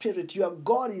in spirit. Your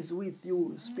God is with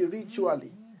you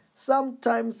spiritually.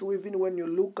 Sometimes even when you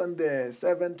look on the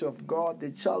servant of God,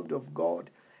 the child of God,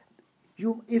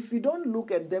 if you don't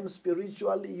look at them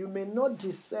spiritually, you may not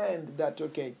discern that,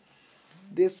 okay,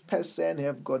 this person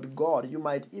have got God. You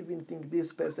might even think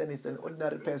this person is an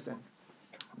ordinary person.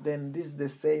 Then this is the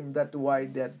same, that's why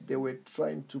that they were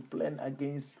trying to plan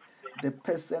against the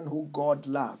person who God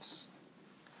loves.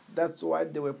 That's why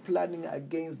they were planning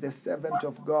against the servant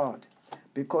of God.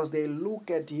 Because they look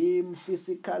at him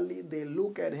physically, they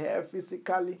look at her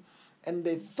physically, and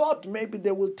they thought maybe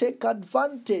they will take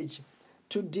advantage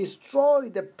to destroy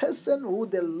the person who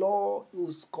the Lord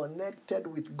is connected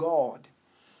with God.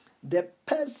 The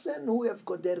person who have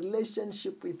got a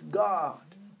relationship with God.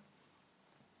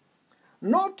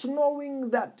 Not knowing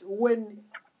that when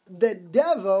the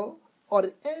devil or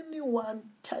anyone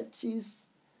touches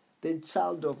the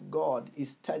child of God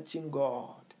is touching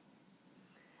God.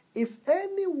 If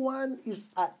anyone is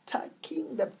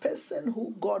attacking the person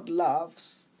who God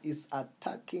loves, is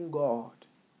attacking God.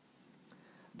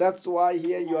 That's why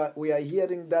here we are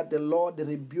hearing that the Lord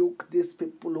rebuked these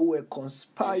people who were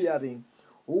conspiring,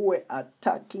 who were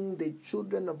attacking the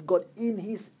children of God in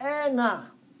his anger.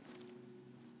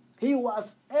 He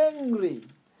was angry.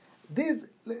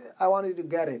 I want you to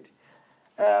get it.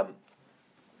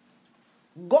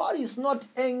 God is not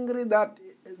angry that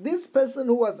this person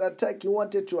who was attacking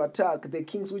wanted to attack the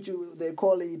kings, which they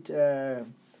call it,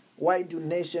 why do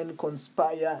nations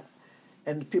conspire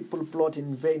and people plot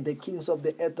in vain? The kings of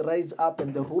the earth rise up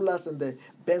and the rulers and the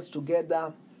bands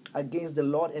together against the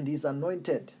Lord and his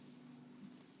anointed,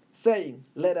 saying,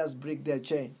 let us break their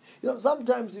chain.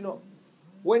 Sometimes,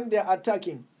 when they are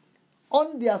attacking,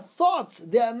 on their thoughts,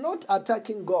 they are not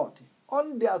attacking God.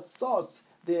 On their thoughts,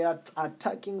 they are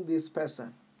attacking this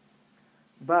person.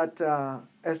 But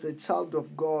as a child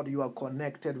of God, you are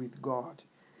connected with God.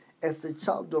 As a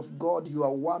child of God, you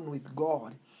are one with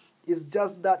God. It's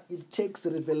just that it takes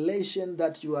revelation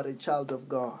that you are a child of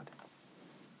God.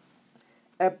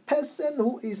 A person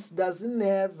who doesn't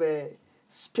have a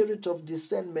spirit of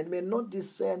discernment may not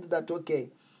discern that, okay,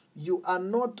 you are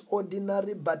not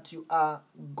ordinary, but you are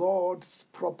God's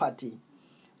property.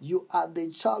 You are the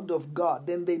child of God.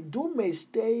 Then they do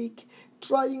mistake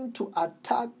trying to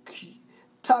attack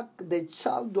the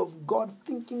child of God,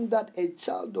 thinking that a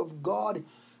child of God,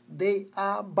 they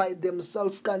are by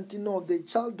themselves. Can't you know? The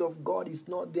child of God is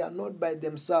not, they are not by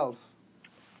themselves.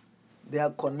 They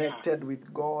are connected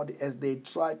with God. As they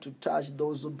try to touch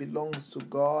those who belongs to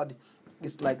God,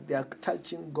 it's like they are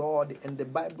touching God. And the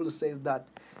Bible says that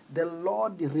the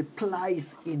Lord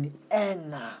replies in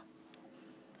anger,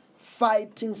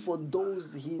 fighting for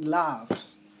those he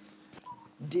loves,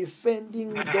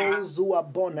 defending those who are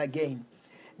born again,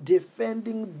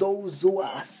 defending those who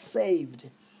are saved,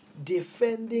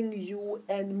 defending you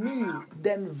and me.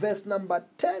 Then verse number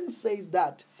 10 says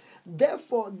that,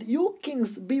 therefore you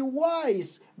kings be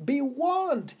wise, be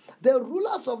warned, the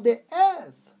rulers of the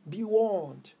earth be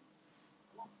warned.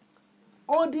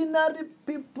 Ordinary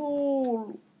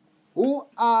people who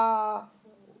are,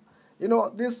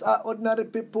 these are ordinary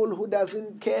people who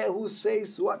doesn't care who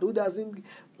says what, who doesn't,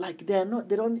 they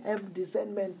don't have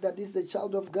discernment that this is a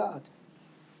child of God.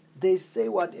 They say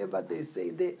whatever they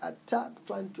say. They attack,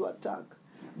 trying to attack.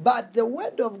 But the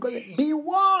word of God, be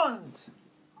warned.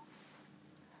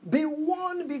 Be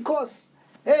warned because,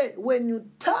 when you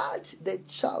touch the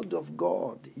child of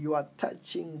God, you are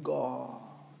touching God.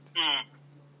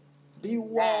 Be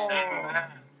warned.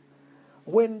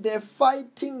 When they're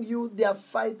fighting you, they are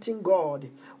fighting God.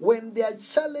 When they are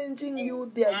challenging you,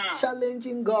 they are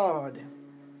challenging God.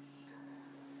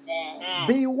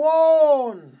 Be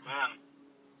warned.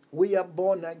 We are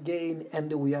born again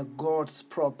and we are God's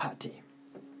property.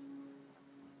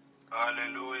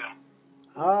 Hallelujah.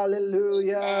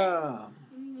 Hallelujah.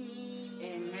 Amen.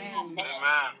 Amen.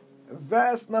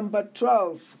 Verse number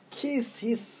 12. Kiss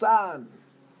his son,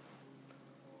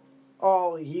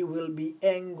 or he will be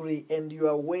angry and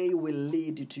your way will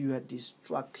lead to your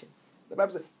destruction. The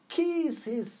Bible says, kiss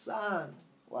his son.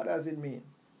 What does it mean?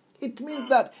 It means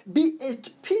that be at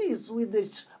peace with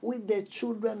the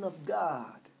children of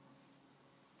God.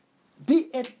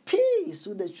 Be at peace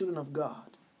with the children of God.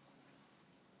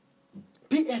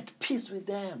 Be at peace with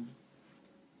them.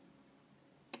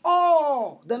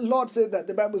 Oh, the Lord said that.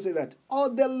 The Bible says that. Or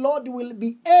the Lord will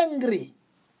be angry.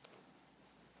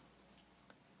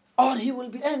 Or he will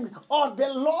be angry. Or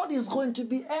the Lord is going to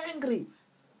be angry.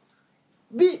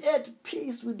 Be at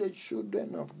peace with the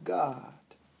children of God.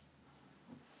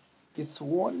 It's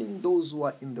warning those who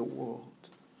are in the world.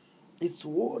 It's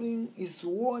warning.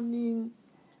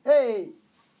 Hey,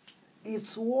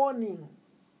 it's warning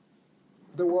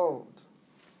the world.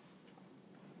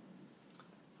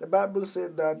 The Bible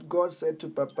said that God said to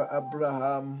Papa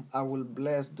Abraham, I will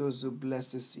bless those who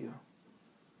blesses you.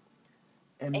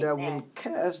 And I will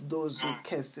curse those who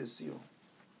curses you.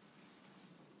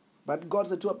 But God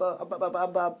said to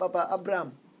Papa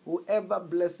Abraham, whoever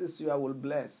blesses you, I will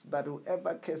bless. But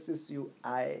whoever curses you,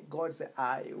 God said,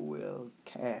 I will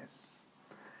curse.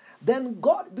 Then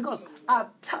God, because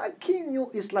attacking you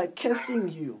is like cursing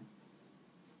you.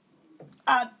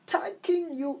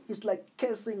 Attacking you is like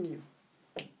cursing you.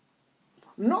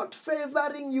 Not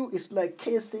favoring you is like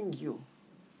cursing you.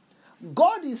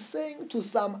 God is saying to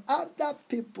some other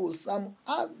people, some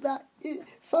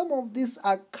of these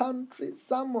are countries,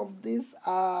 some of these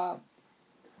are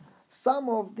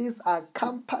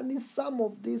companies, some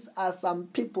of these are some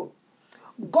people.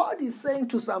 God is saying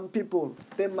to some people,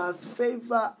 they must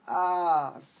favor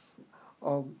us,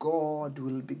 or God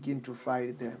will begin to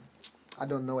fight them. I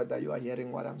don't know whether you are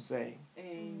hearing what I'm saying.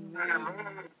 Amen.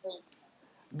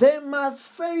 They must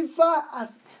favor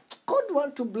us. God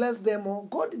wants to bless them. Or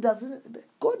God doesn't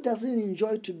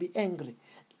enjoy to be angry.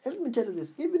 Let me tell you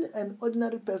this. Even an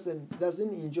ordinary person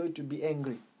doesn't enjoy to be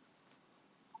angry.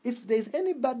 If there's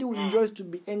anybody who enjoys to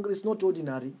be angry, it's not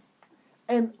ordinary.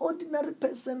 An ordinary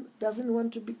person doesn't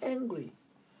want to be angry.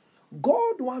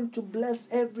 God wants to bless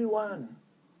everyone.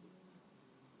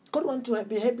 God wants to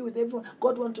be happy with everyone.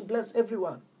 God wants to bless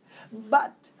everyone.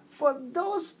 But for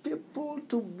those people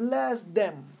to bless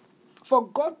them, for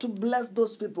God to bless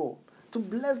those people, to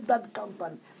bless that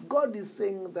company, God is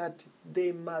saying that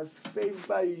they must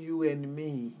favor you and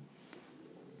me.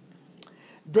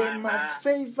 They must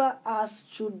favor us,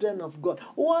 children of God.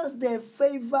 Once they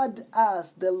favored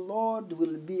us, the Lord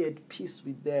will be at peace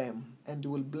with them and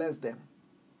will bless them.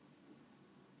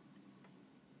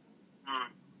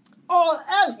 Or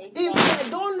else, if they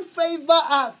don't favor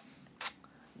us,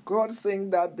 God saying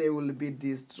that there will be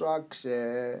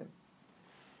destruction.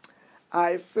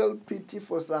 I feel pity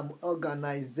for some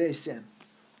organization.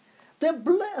 Some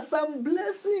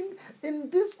blessing in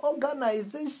this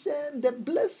organization, the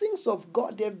blessings of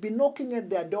God, they've been knocking at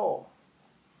their door.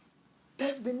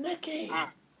 They've been knocking.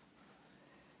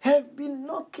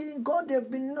 God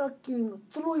have been knocking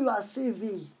through your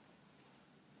CV.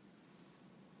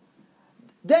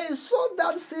 They saw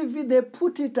that CV, they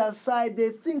put it aside, they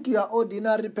think you are an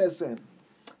ordinary person.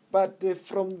 But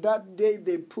from that day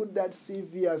they put that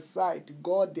CV aside,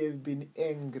 God have been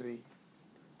angry.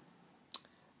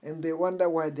 And they wonder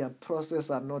why their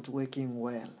process are not working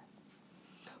well.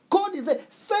 God is saying,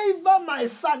 favor my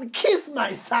son, kiss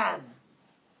my son.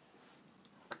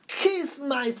 Kiss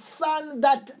my son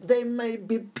that there may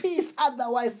be peace,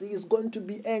 otherwise he is going to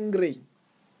be angry.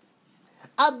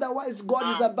 Otherwise, God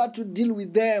is about to deal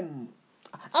with them.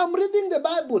 I'm reading the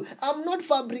Bible. I'm not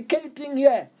fabricating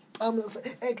here. I'm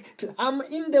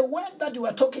in the word that you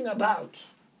are talking about.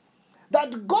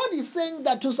 That God is saying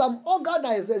that to some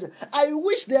organization, I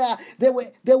wish they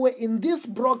were in this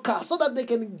broadcast so that they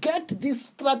can get this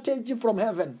strategy from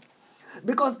heaven.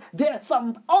 Because there are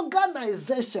some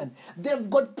organization, they've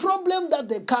got problems that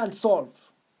they can't solve.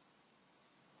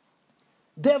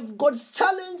 They've got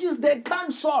challenges they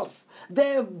can't solve.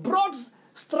 They've brought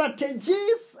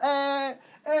strategies.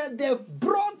 They've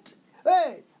brought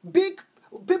big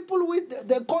people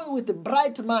with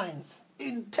bright minds,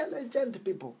 intelligent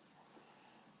people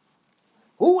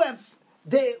who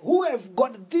have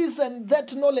got this and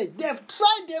that knowledge. They've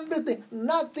tried everything.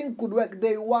 Nothing could work.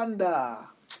 They wonder,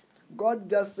 God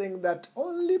just saying that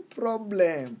only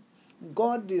problem.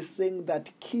 God is saying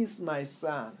that kiss my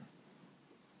son.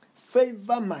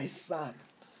 Favor my son.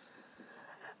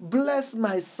 Bless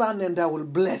my son and I will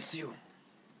bless you.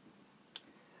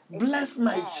 Bless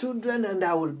my children and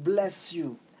I will bless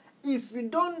you. If you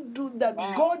don't do that,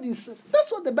 God is...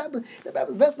 That's what the Bible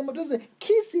verse number 12 says.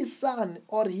 Kiss his son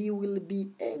or he will be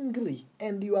angry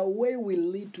and your way will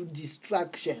lead to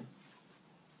destruction.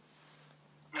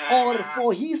 Or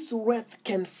for his wrath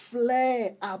can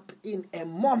flare up in a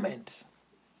moment.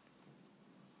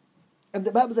 And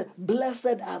the Bible says,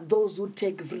 blessed are those who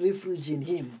take refuge in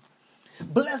him.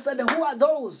 Blessed, who are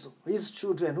those? His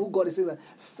children, who God is saying that,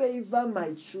 favor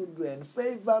my children,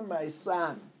 favor my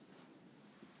son.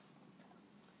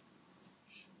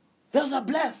 Those are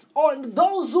blessed. Or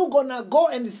those who gonna go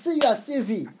and see your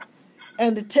CV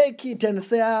and take it and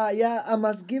say, I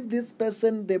must give this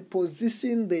person the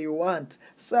position they want,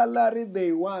 salary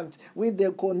they want, with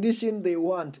the condition they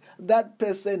want. That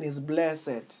person is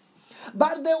blessed.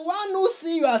 But the one who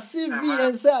see your CV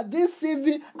and say, this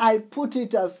CV, I put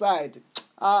it aside.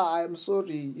 I'm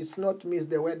sorry, it's not me, it's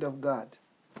the word of God.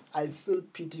 I feel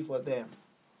pity for them.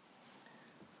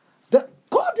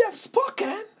 God have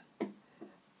spoken.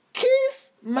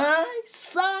 Kiss my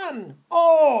son.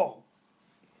 Oh,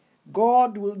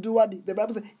 God will do what the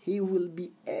Bible says. He will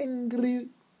be angry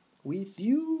with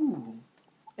you.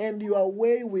 And your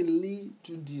way will lead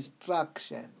to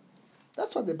destruction.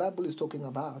 That's what the Bible is talking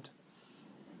about.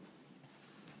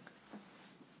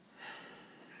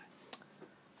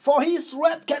 For his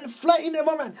wrath can fly in a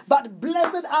moment. But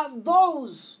blessed are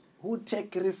those who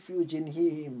take refuge in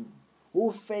him,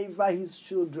 who favor his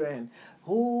children,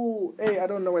 who... Hey, I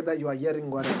don't know whether you are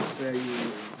hearing what I'm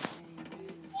saying.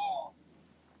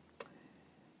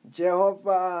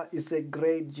 Jehovah is a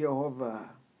great Jehovah.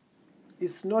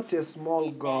 It's not a small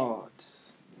God.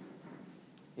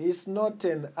 It's not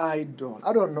an idol.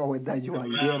 I don't know whether you are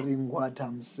hearing what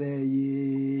I'm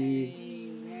saying.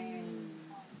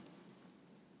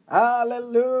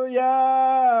 Hallelujah.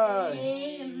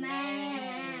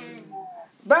 Amen.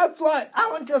 That's why I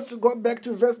want us to go back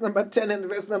to verse number 10 and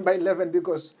verse number 11,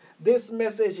 because this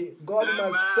message, God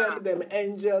must send them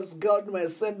angels. God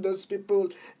must send those people.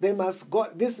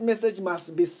 This message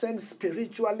must be sent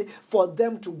spiritually for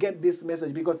them to get this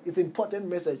message, because it's an important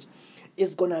message.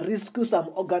 It's going to rescue some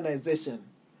organization.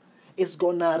 It's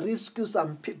going to rescue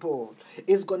some people.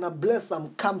 It's going to bless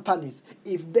some companies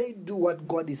if they do what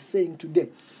God is saying today.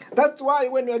 That's why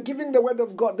when we are giving the word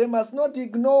of God, they must not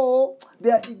ignore.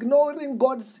 They are ignoring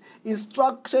God's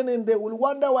instruction and they will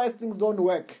wonder why things don't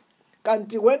work.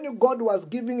 Until when God was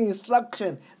giving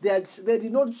instruction, they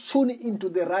did not tune into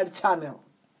the right channel.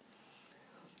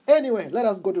 Anyway, let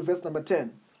us go to verse number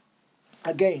 10.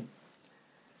 Again,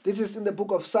 this is in the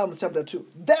book of Psalms chapter 2.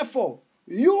 Therefore,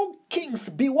 you kings,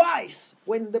 be wise.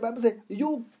 When the Bible says,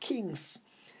 you kings,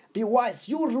 be wise.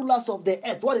 You rulers of the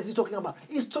earth. What is he talking about?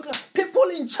 He's talking about people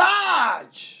in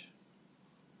charge.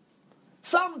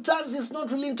 Sometimes it's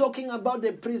not really talking about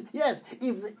the priest. Yes,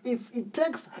 if it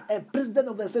takes a president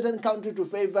of a certain country to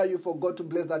favor you for God to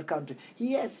bless that country.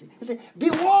 Yes, he said, be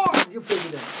warned, you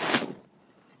president.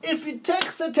 If it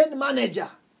takes certain manager,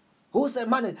 who's a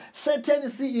manager? Certain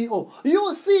CEO.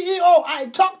 You CEO, I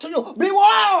talk to you. Be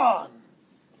warned.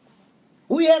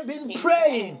 We have been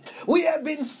praying. We have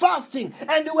been fasting.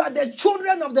 And we are the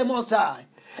children of the Most High.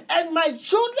 And my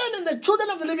children and the children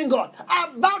of the living God are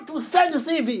about to send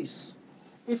CVs.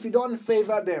 If you don't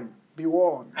favor them, be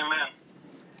warned. Amen.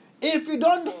 If you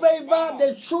don't favor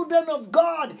the children of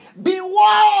God, be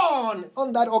warned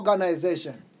on that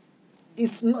organization.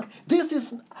 It's not. This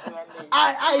is.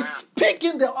 I speak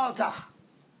in the altar.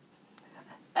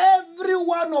 Every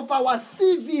one of our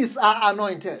CVs are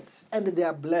anointed and they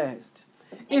are blessed.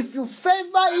 If you favor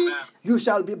it, you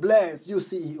shall be blessed, you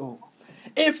CEO.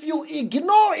 If you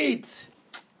ignore it,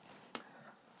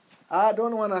 I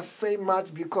don't want to say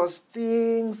much because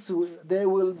there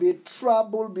will be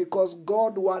trouble because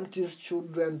God wants his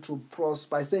children to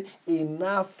prosper. I say,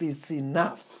 enough is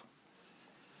enough.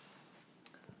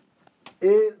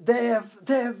 They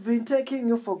have been taking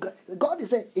you for granted. God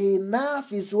is saying,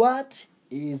 enough is what?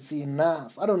 It's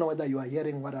enough. I don't know whether you are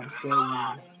hearing what I'm saying.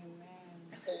 Amen.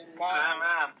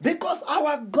 Because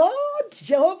our God,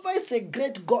 Jehovah, is a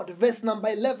great God. Verse number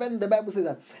 11, the Bible says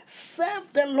that.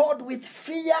 Serve the Lord with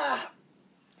fear.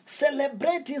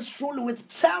 Celebrate his rule with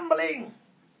trembling.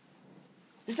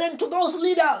 He said to those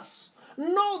leaders,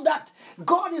 know that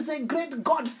God is a great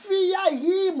God. Fear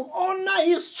him. Honor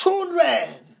his children.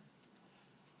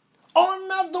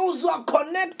 Honor those who are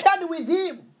connected with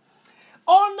him.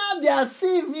 Honor their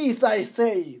CVs, I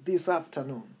say, this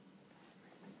afternoon.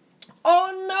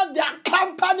 Honor their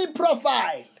company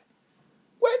profile.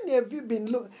 When have you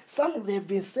been some of them have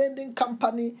been sending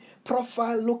company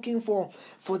profile looking for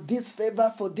this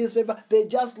favor, for this favor. They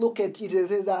just look at it and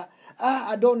say that,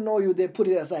 I don't know you. They put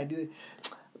it aside.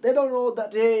 They don't know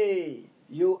that, hey,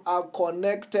 you are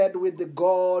connected with the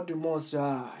God Most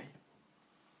High.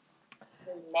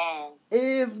 Amen.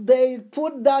 If they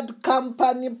put that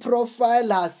company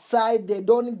profile aside, they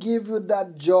don't give you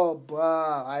that job.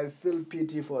 I feel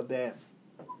pity for them.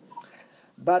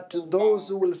 But to those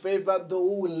who will favor, those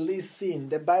who will listen,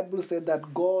 the Bible said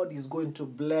that God is going to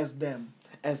bless them.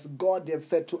 As God have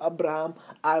said to Abraham,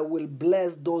 I will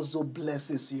bless those who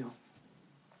blesses you.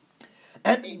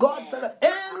 And God said that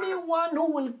anyone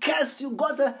who will curse you,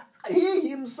 God said, he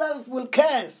himself will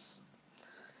curse.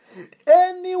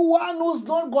 Anyone who's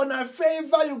not going to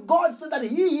favor you, God said that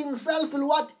he himself will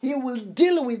what? He will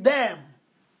deal with them.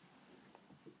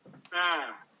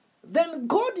 Then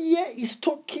God here is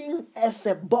talking as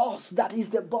a boss. That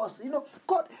is the boss. You know,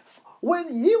 God,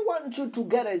 when he wants you to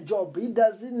get a job, he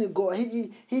doesn't go,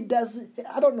 he doesn't,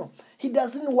 I don't know, he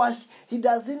doesn't wash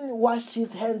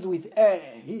his hands with air.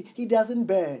 He doesn't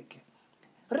beg.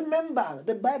 Remember,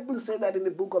 the Bible said that in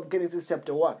the book of Genesis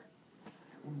chapter 1.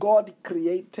 God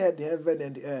created heaven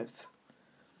and earth.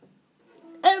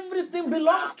 Everything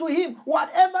belongs to him.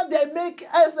 Whatever they make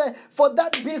for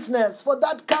that business, for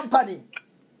that company,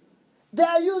 they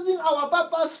are using our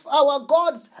purpose, our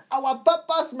God's, our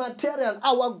purpose material,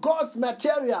 our God's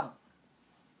material.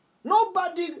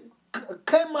 Nobody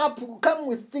come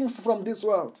with things from this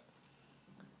world.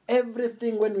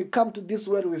 Everything, when we come to this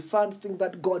world, we find things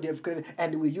that God have created,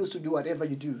 and we used to do whatever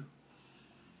you do.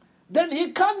 Then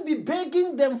he can't be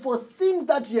begging them for things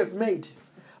that he have made.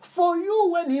 For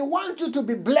you, when he wants you to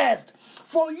be blessed,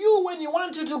 for you, when he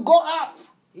wants you to go up,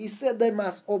 he said they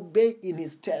must obey in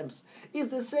his terms. It's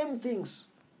the same things.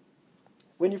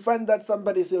 When you find that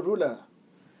somebody is a ruler,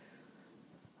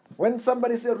 when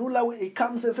somebody is a ruler, he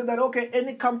comes and says that, okay,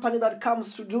 any company that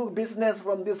comes to do business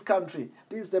from this country,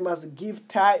 they must give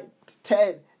tax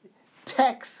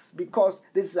because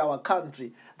this is our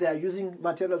country. They are using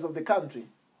materials of the country.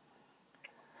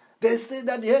 They say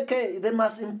that, okay, they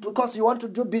must, because you want to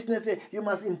do business, you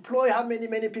must employ how many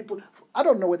people. I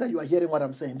don't know whether you are hearing what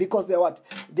I'm saying, because they're what?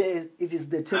 It is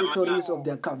the territories of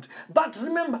their country. But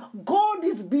remember, God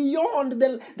is beyond.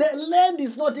 The land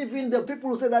is not even the people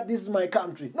who say that this is my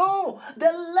country. No,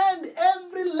 the land,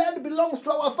 every land belongs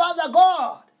to our Father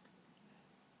God.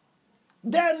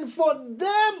 Then for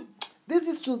them, this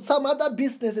is to some other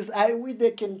businesses. I wish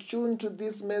they can tune to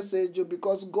this message,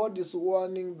 because God is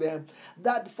warning them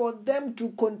that for them to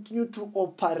continue to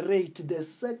operate, the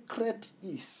secret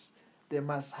is they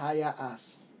must hire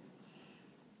us.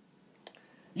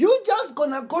 You just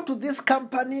gonna go to this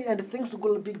company and things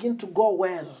will begin to go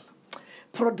well.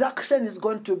 Production is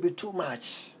going to be too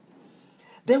much.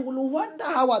 They will wonder,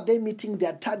 how are they meeting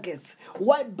their targets?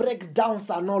 Why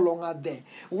breakdowns are no longer there?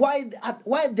 Why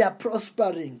they are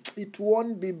prospering? It will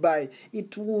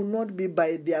not be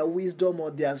by their wisdom or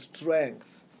their strength.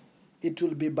 It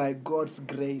will be by God's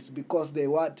grace, because they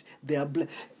are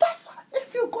blessed. That's why,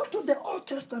 if you go to the Old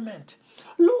Testament,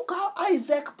 look how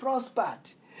Isaac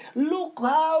prospered. Look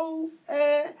how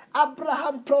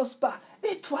Abraham prospered.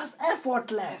 It was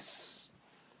effortless.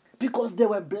 Because they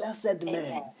were blessed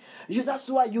men. That's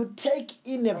why you take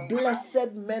in a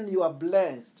blessed man, you are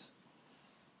blessed.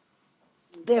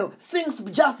 Things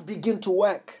just begin to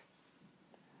work.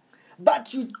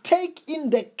 But you take in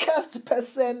the cursed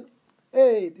person,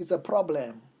 hey, it's a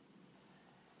problem.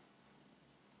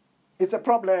 It's a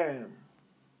problem.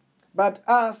 But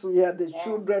us, we are the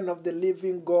children of the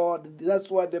living God.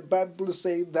 That's why the Bible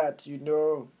says that,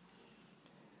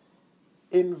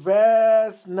 in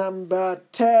verse number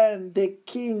 10, the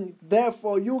king,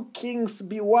 therefore you kings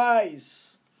be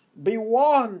wise, be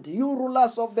warned, you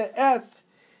rulers of the earth.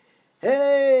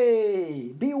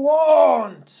 Hey, be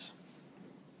warned.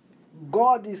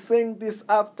 God is saying this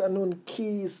afternoon,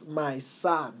 kiss my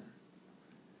son.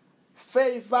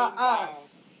 Favor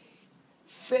us.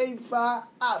 Favor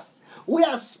us. We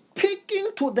are speaking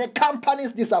to the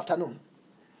companies this afternoon.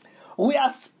 We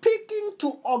are speaking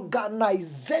to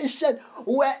organization,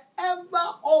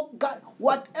 whatever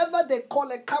they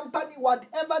call a company,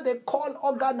 whatever they call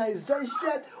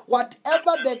organization,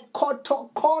 whatever they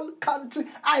call country,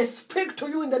 I speak to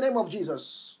you in the name of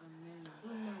Jesus.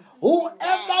 Amen.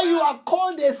 Whoever you are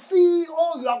called a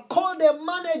CEO, you are called a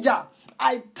manager,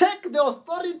 I take the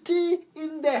authority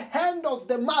in the hand of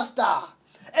the master.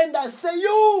 And I say,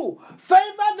 you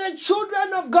favor the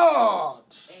children of God.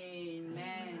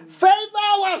 Amen. Favor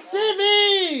our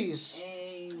CVs.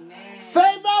 Amen.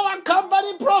 Favor our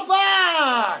company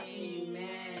prophet.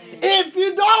 If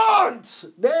you don't,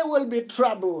 there will be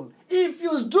trouble. If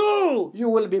you do, you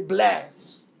will be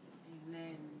blessed.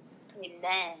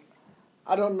 Amen.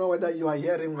 I don't know whether you are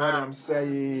hearing what I'm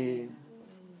saying.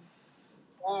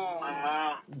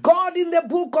 God in the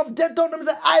book of Deuteronomy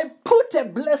said, I put a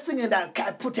blessing and I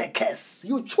put a curse.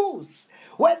 You choose.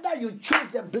 Whether you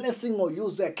choose a blessing or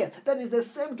use a curse, then it's the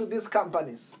same to these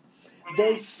companies.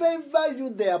 They favor you,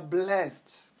 they are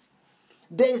blessed.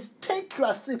 They take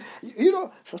your sin. You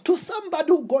know, to somebody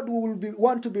who God will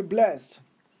want to be blessed.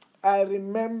 I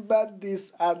remember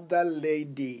this other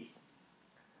lady.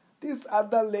 This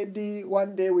other lady,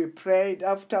 one day we prayed.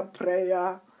 After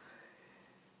prayer,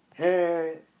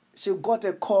 she got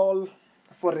a call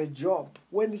for a job.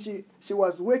 When she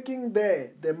was working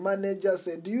there, the manager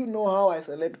said, do you know how I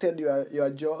selected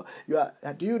your job?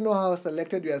 Do you know how I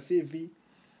selected your CV?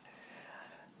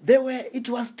 It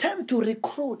was time to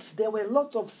recruit. There were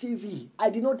lots of CV.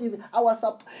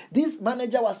 This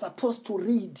manager was supposed to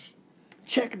read,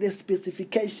 check the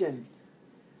specification,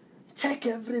 check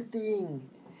everything,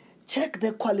 check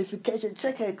the qualification,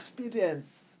 check her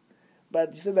experience.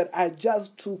 But he said that I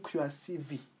just took your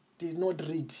CV, did not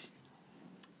read.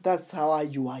 That's how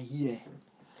you are here.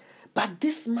 But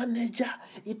this manager,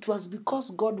 it was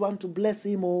because God wanted to bless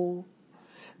him. Oh.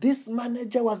 This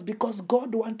manager was because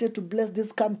God wanted to bless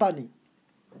this company.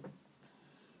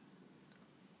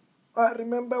 I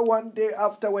remember one day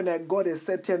after when I got a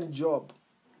certain job,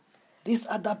 this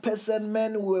other person,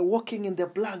 we were working in the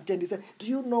plant and he said, do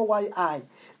you know why I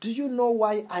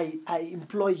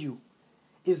employ you?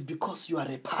 It's because you are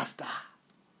a pastor.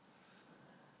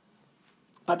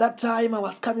 By that time, I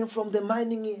was coming from the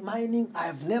mining. I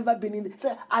have never been in.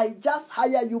 Say, I just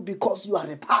hire you because you are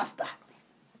a pastor.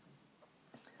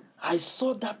 I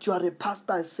saw that you are a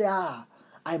pastor. I say,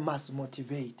 I must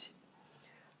motivate.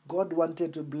 God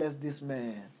wanted to bless this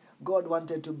man. God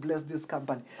wanted to bless this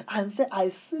company. And say, I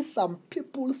see some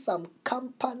people, some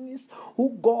companies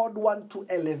who God want to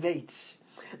elevate.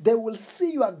 They will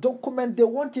see your document. They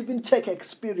won't even check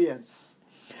experience.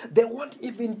 They won't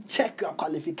even check your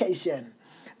qualification.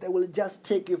 They will just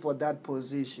take you for that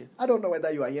position. I don't know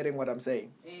whether you are hearing what I'm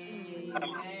saying. Amen.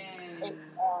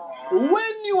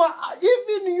 When you are,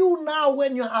 even you now,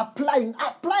 when you are apply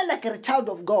like a child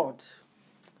of God.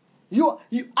 You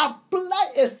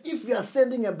apply as if you are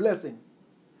sending a blessing.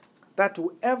 That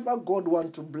whoever God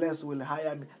wants to bless will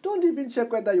hire me. Don't even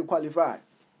check whether you qualify.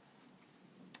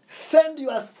 Send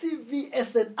your CV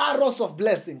as an arrows of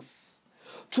blessings.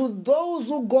 To those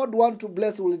who God wants to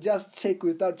bless will just check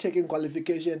without checking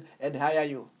qualification and hire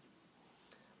you.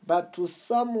 But to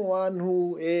someone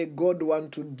who God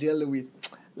wants to deal with,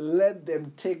 let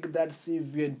them take that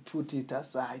CV and put it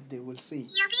aside. They will see.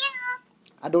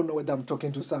 I don't know whether I'm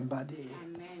talking to somebody.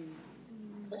 Amen.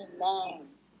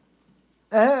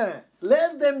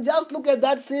 Let them just look at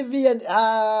that CV and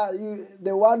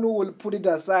the one who will put it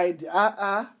aside.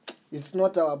 It's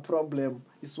not our problem.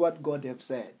 It's what God has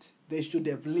said. They should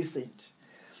have listened.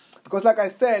 Because like I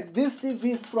said, this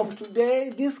CV is from today,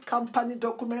 these company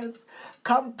documents,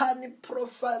 company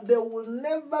profile, they will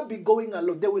never be going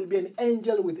alone. There will be an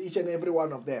angel with each and every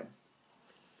one of them.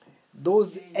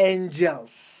 Those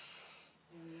angels,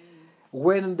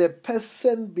 when the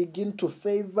person begin to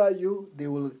favor you,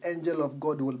 the angel of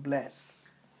God will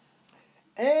bless.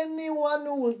 Anyone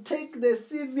who will take the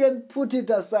CV and put it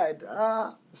aside,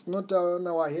 it's not on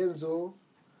our hands.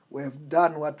 We have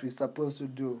done what we're supposed to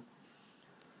do.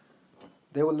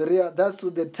 They will that's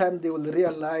the time they will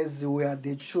realize we are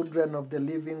the children of the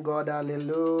living God.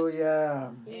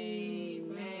 Hallelujah.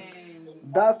 Amen.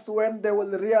 That's when they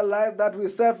will realize that we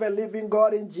serve a living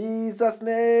God in Jesus'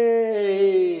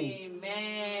 name.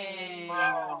 Amen.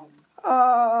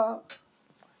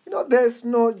 There's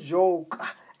no joke.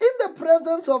 In the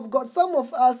presence of God, some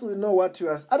of us, we know what you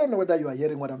are. I don't know whether you are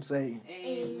hearing what I'm saying.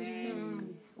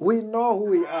 Amen. We know who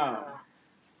we are.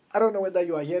 I don't know whether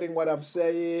you are hearing what I'm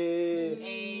saying.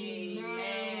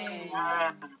 Amen.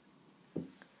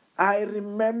 I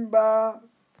remember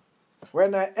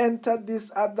when I entered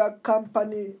this other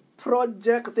company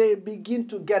project, they begin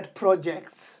to get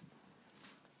projects.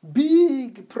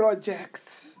 Big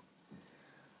projects.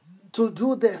 To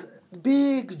do the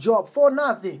big job for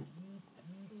nothing.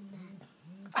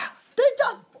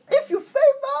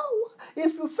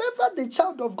 If you favor the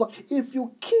child of God, if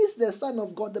you kiss the Son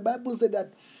of God, the Bible said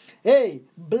that, hey,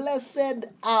 blessed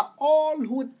are all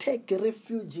who take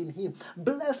refuge in him.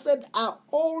 Blessed are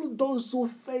all those who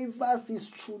favors his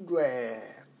children.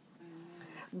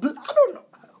 I don't know.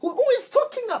 Who is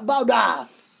talking about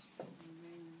us?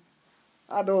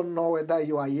 I don't know whether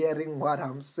you are hearing what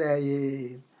I'm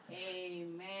saying.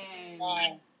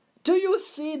 Amen. Do you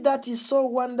see that it's so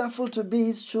wonderful to be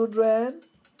his children?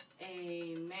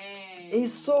 Amen.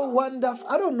 It's so wonderful.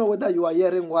 I don't know whether you are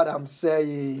hearing what I'm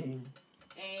saying.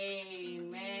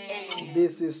 Amen.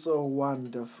 This is so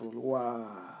wonderful.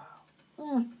 Wow.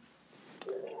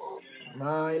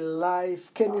 My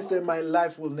life, can you say my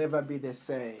life will never be the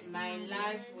same? My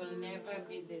life will never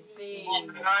be the same.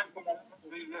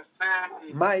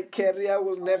 My career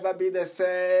will never be the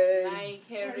same. My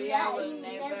career will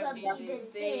never be the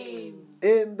same.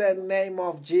 In the name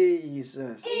of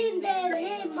Jesus. In the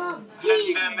name of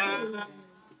Jesus.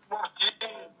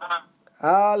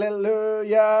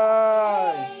 Hallelujah.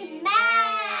 Amen.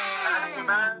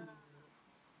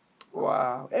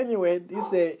 Wow. Anyway,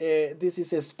 this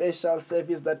is a special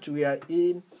service that we are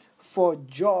in for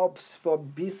jobs, for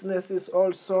businesses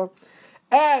also,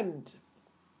 and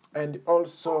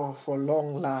also for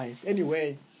long life.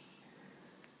 Anyway,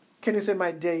 can you say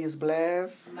my day is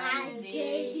blessed? My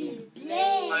day is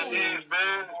blessed.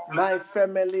 My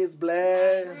family is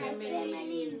blessed. My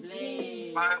family is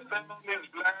blessed.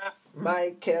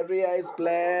 My career is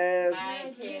blessed.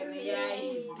 My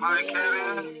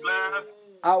career is blessed.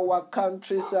 Our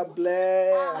countries are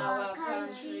blessed. Our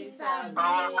countries are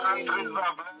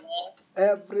blessed.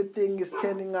 Everything is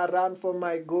turning around for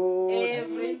my good.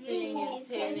 Everything is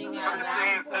turning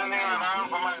around for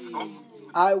my good.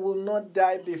 I will not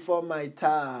die before my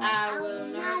time. I will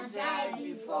not die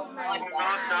before my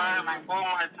time.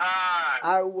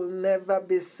 I will never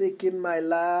be sick in my I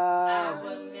life.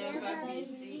 will never be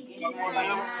sick in my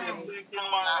life.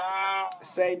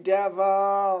 Say,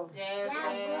 devil,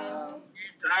 Devil,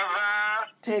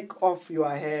 take off your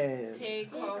hands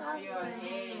take off your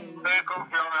hand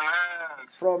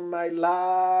from my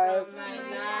life, from my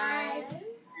life,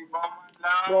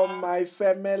 from my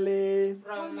family,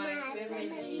 from my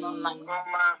family,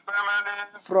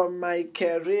 from my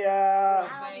career,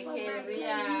 my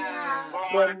career,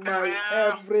 from my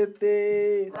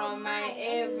everything. from my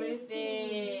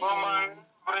everything.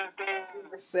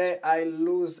 Say, I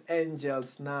lose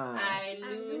angels now. I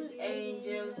lose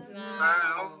angels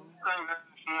now.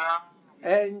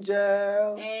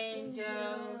 Angels,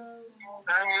 Angels,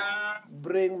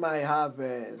 bring my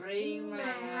harvest, bring my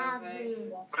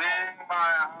harvest,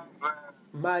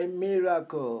 my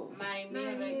miracle, my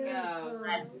miracles,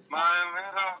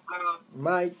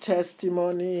 my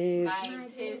testimonies, my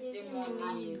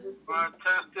testimonies,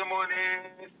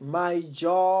 my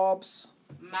jobs,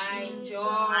 my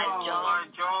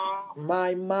jobs,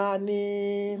 my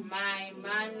money, my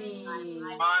money,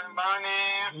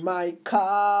 my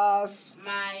cars,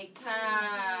 my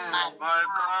cars,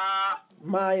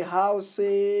 my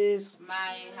houses,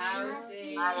 my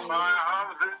houses.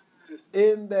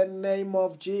 in the name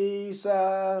of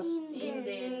Jesus. In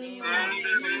the name of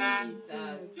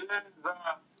Jesus.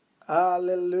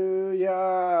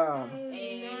 Hallelujah.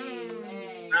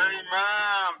 Amen.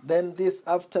 Then this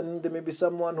afternoon, there may be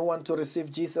someone who wants to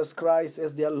receive Jesus Christ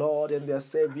as their Lord and their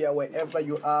Savior. Wherever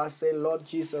you are, say, Lord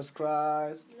Jesus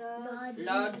Christ,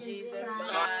 Lord Jesus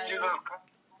Christ,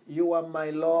 you are my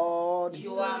Lord.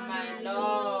 you are my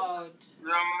Lord.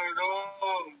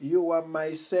 You are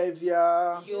my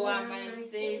Savior. You are my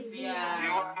Savior.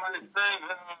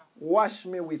 Wash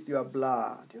me with your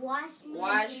blood. Wash me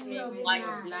Wash with me your with blood.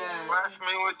 your blood.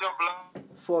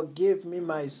 Forgive me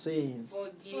my sins.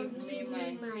 Forgive me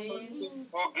my sins.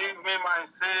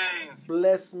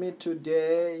 Bless me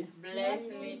today. Bless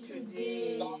me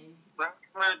today.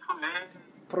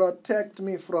 Protect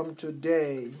me from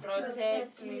today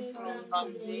Protect me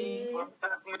from today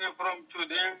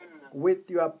with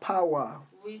your power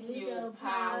with your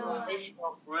power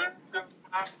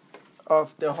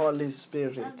of the Holy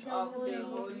Spirit. of the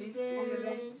Holy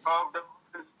Spirit.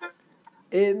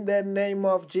 In the name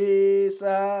of Jesus,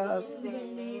 In the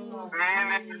name of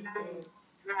Jesus.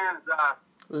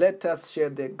 let us share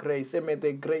the grace. Say, may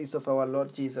the grace of our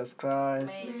Lord Jesus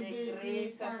Christ, May the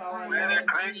grace of our Lord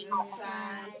Jesus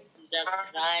Christ,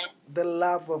 the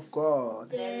love of God,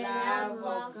 the love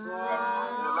of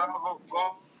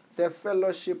God, the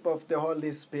fellowship of the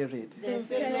Holy Spirit The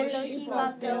fellowship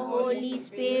of the Holy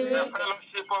Spirit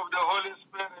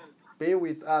be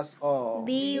with us all.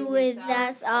 be with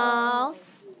us all.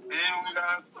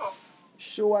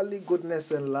 Surely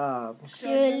goodness and love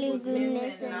Surely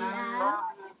goodness and love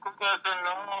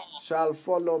shall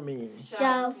follow me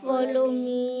shall follow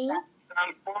me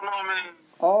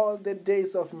all the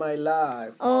days of my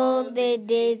life, all the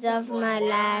days of my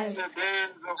life,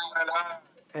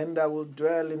 and I will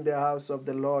dwell in the house of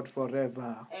the Lord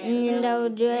forever. and I will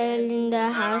dwell in the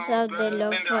house of the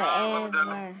Lord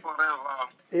forever.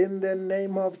 In the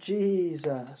name of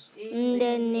Jesus. In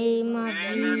the name of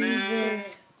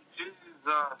Jesus.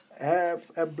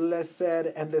 Have a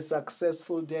blessed and a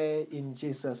successful day in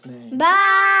Jesus' name.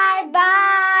 Bye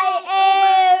bye,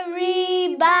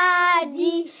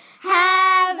 everybody.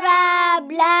 Have a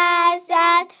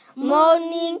blessed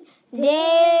morning,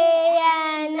 day,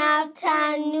 and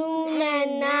afternoon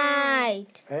and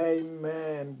night.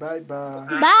 Amen.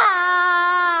 Bye-bye.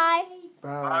 Bye.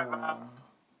 Bye. Bye.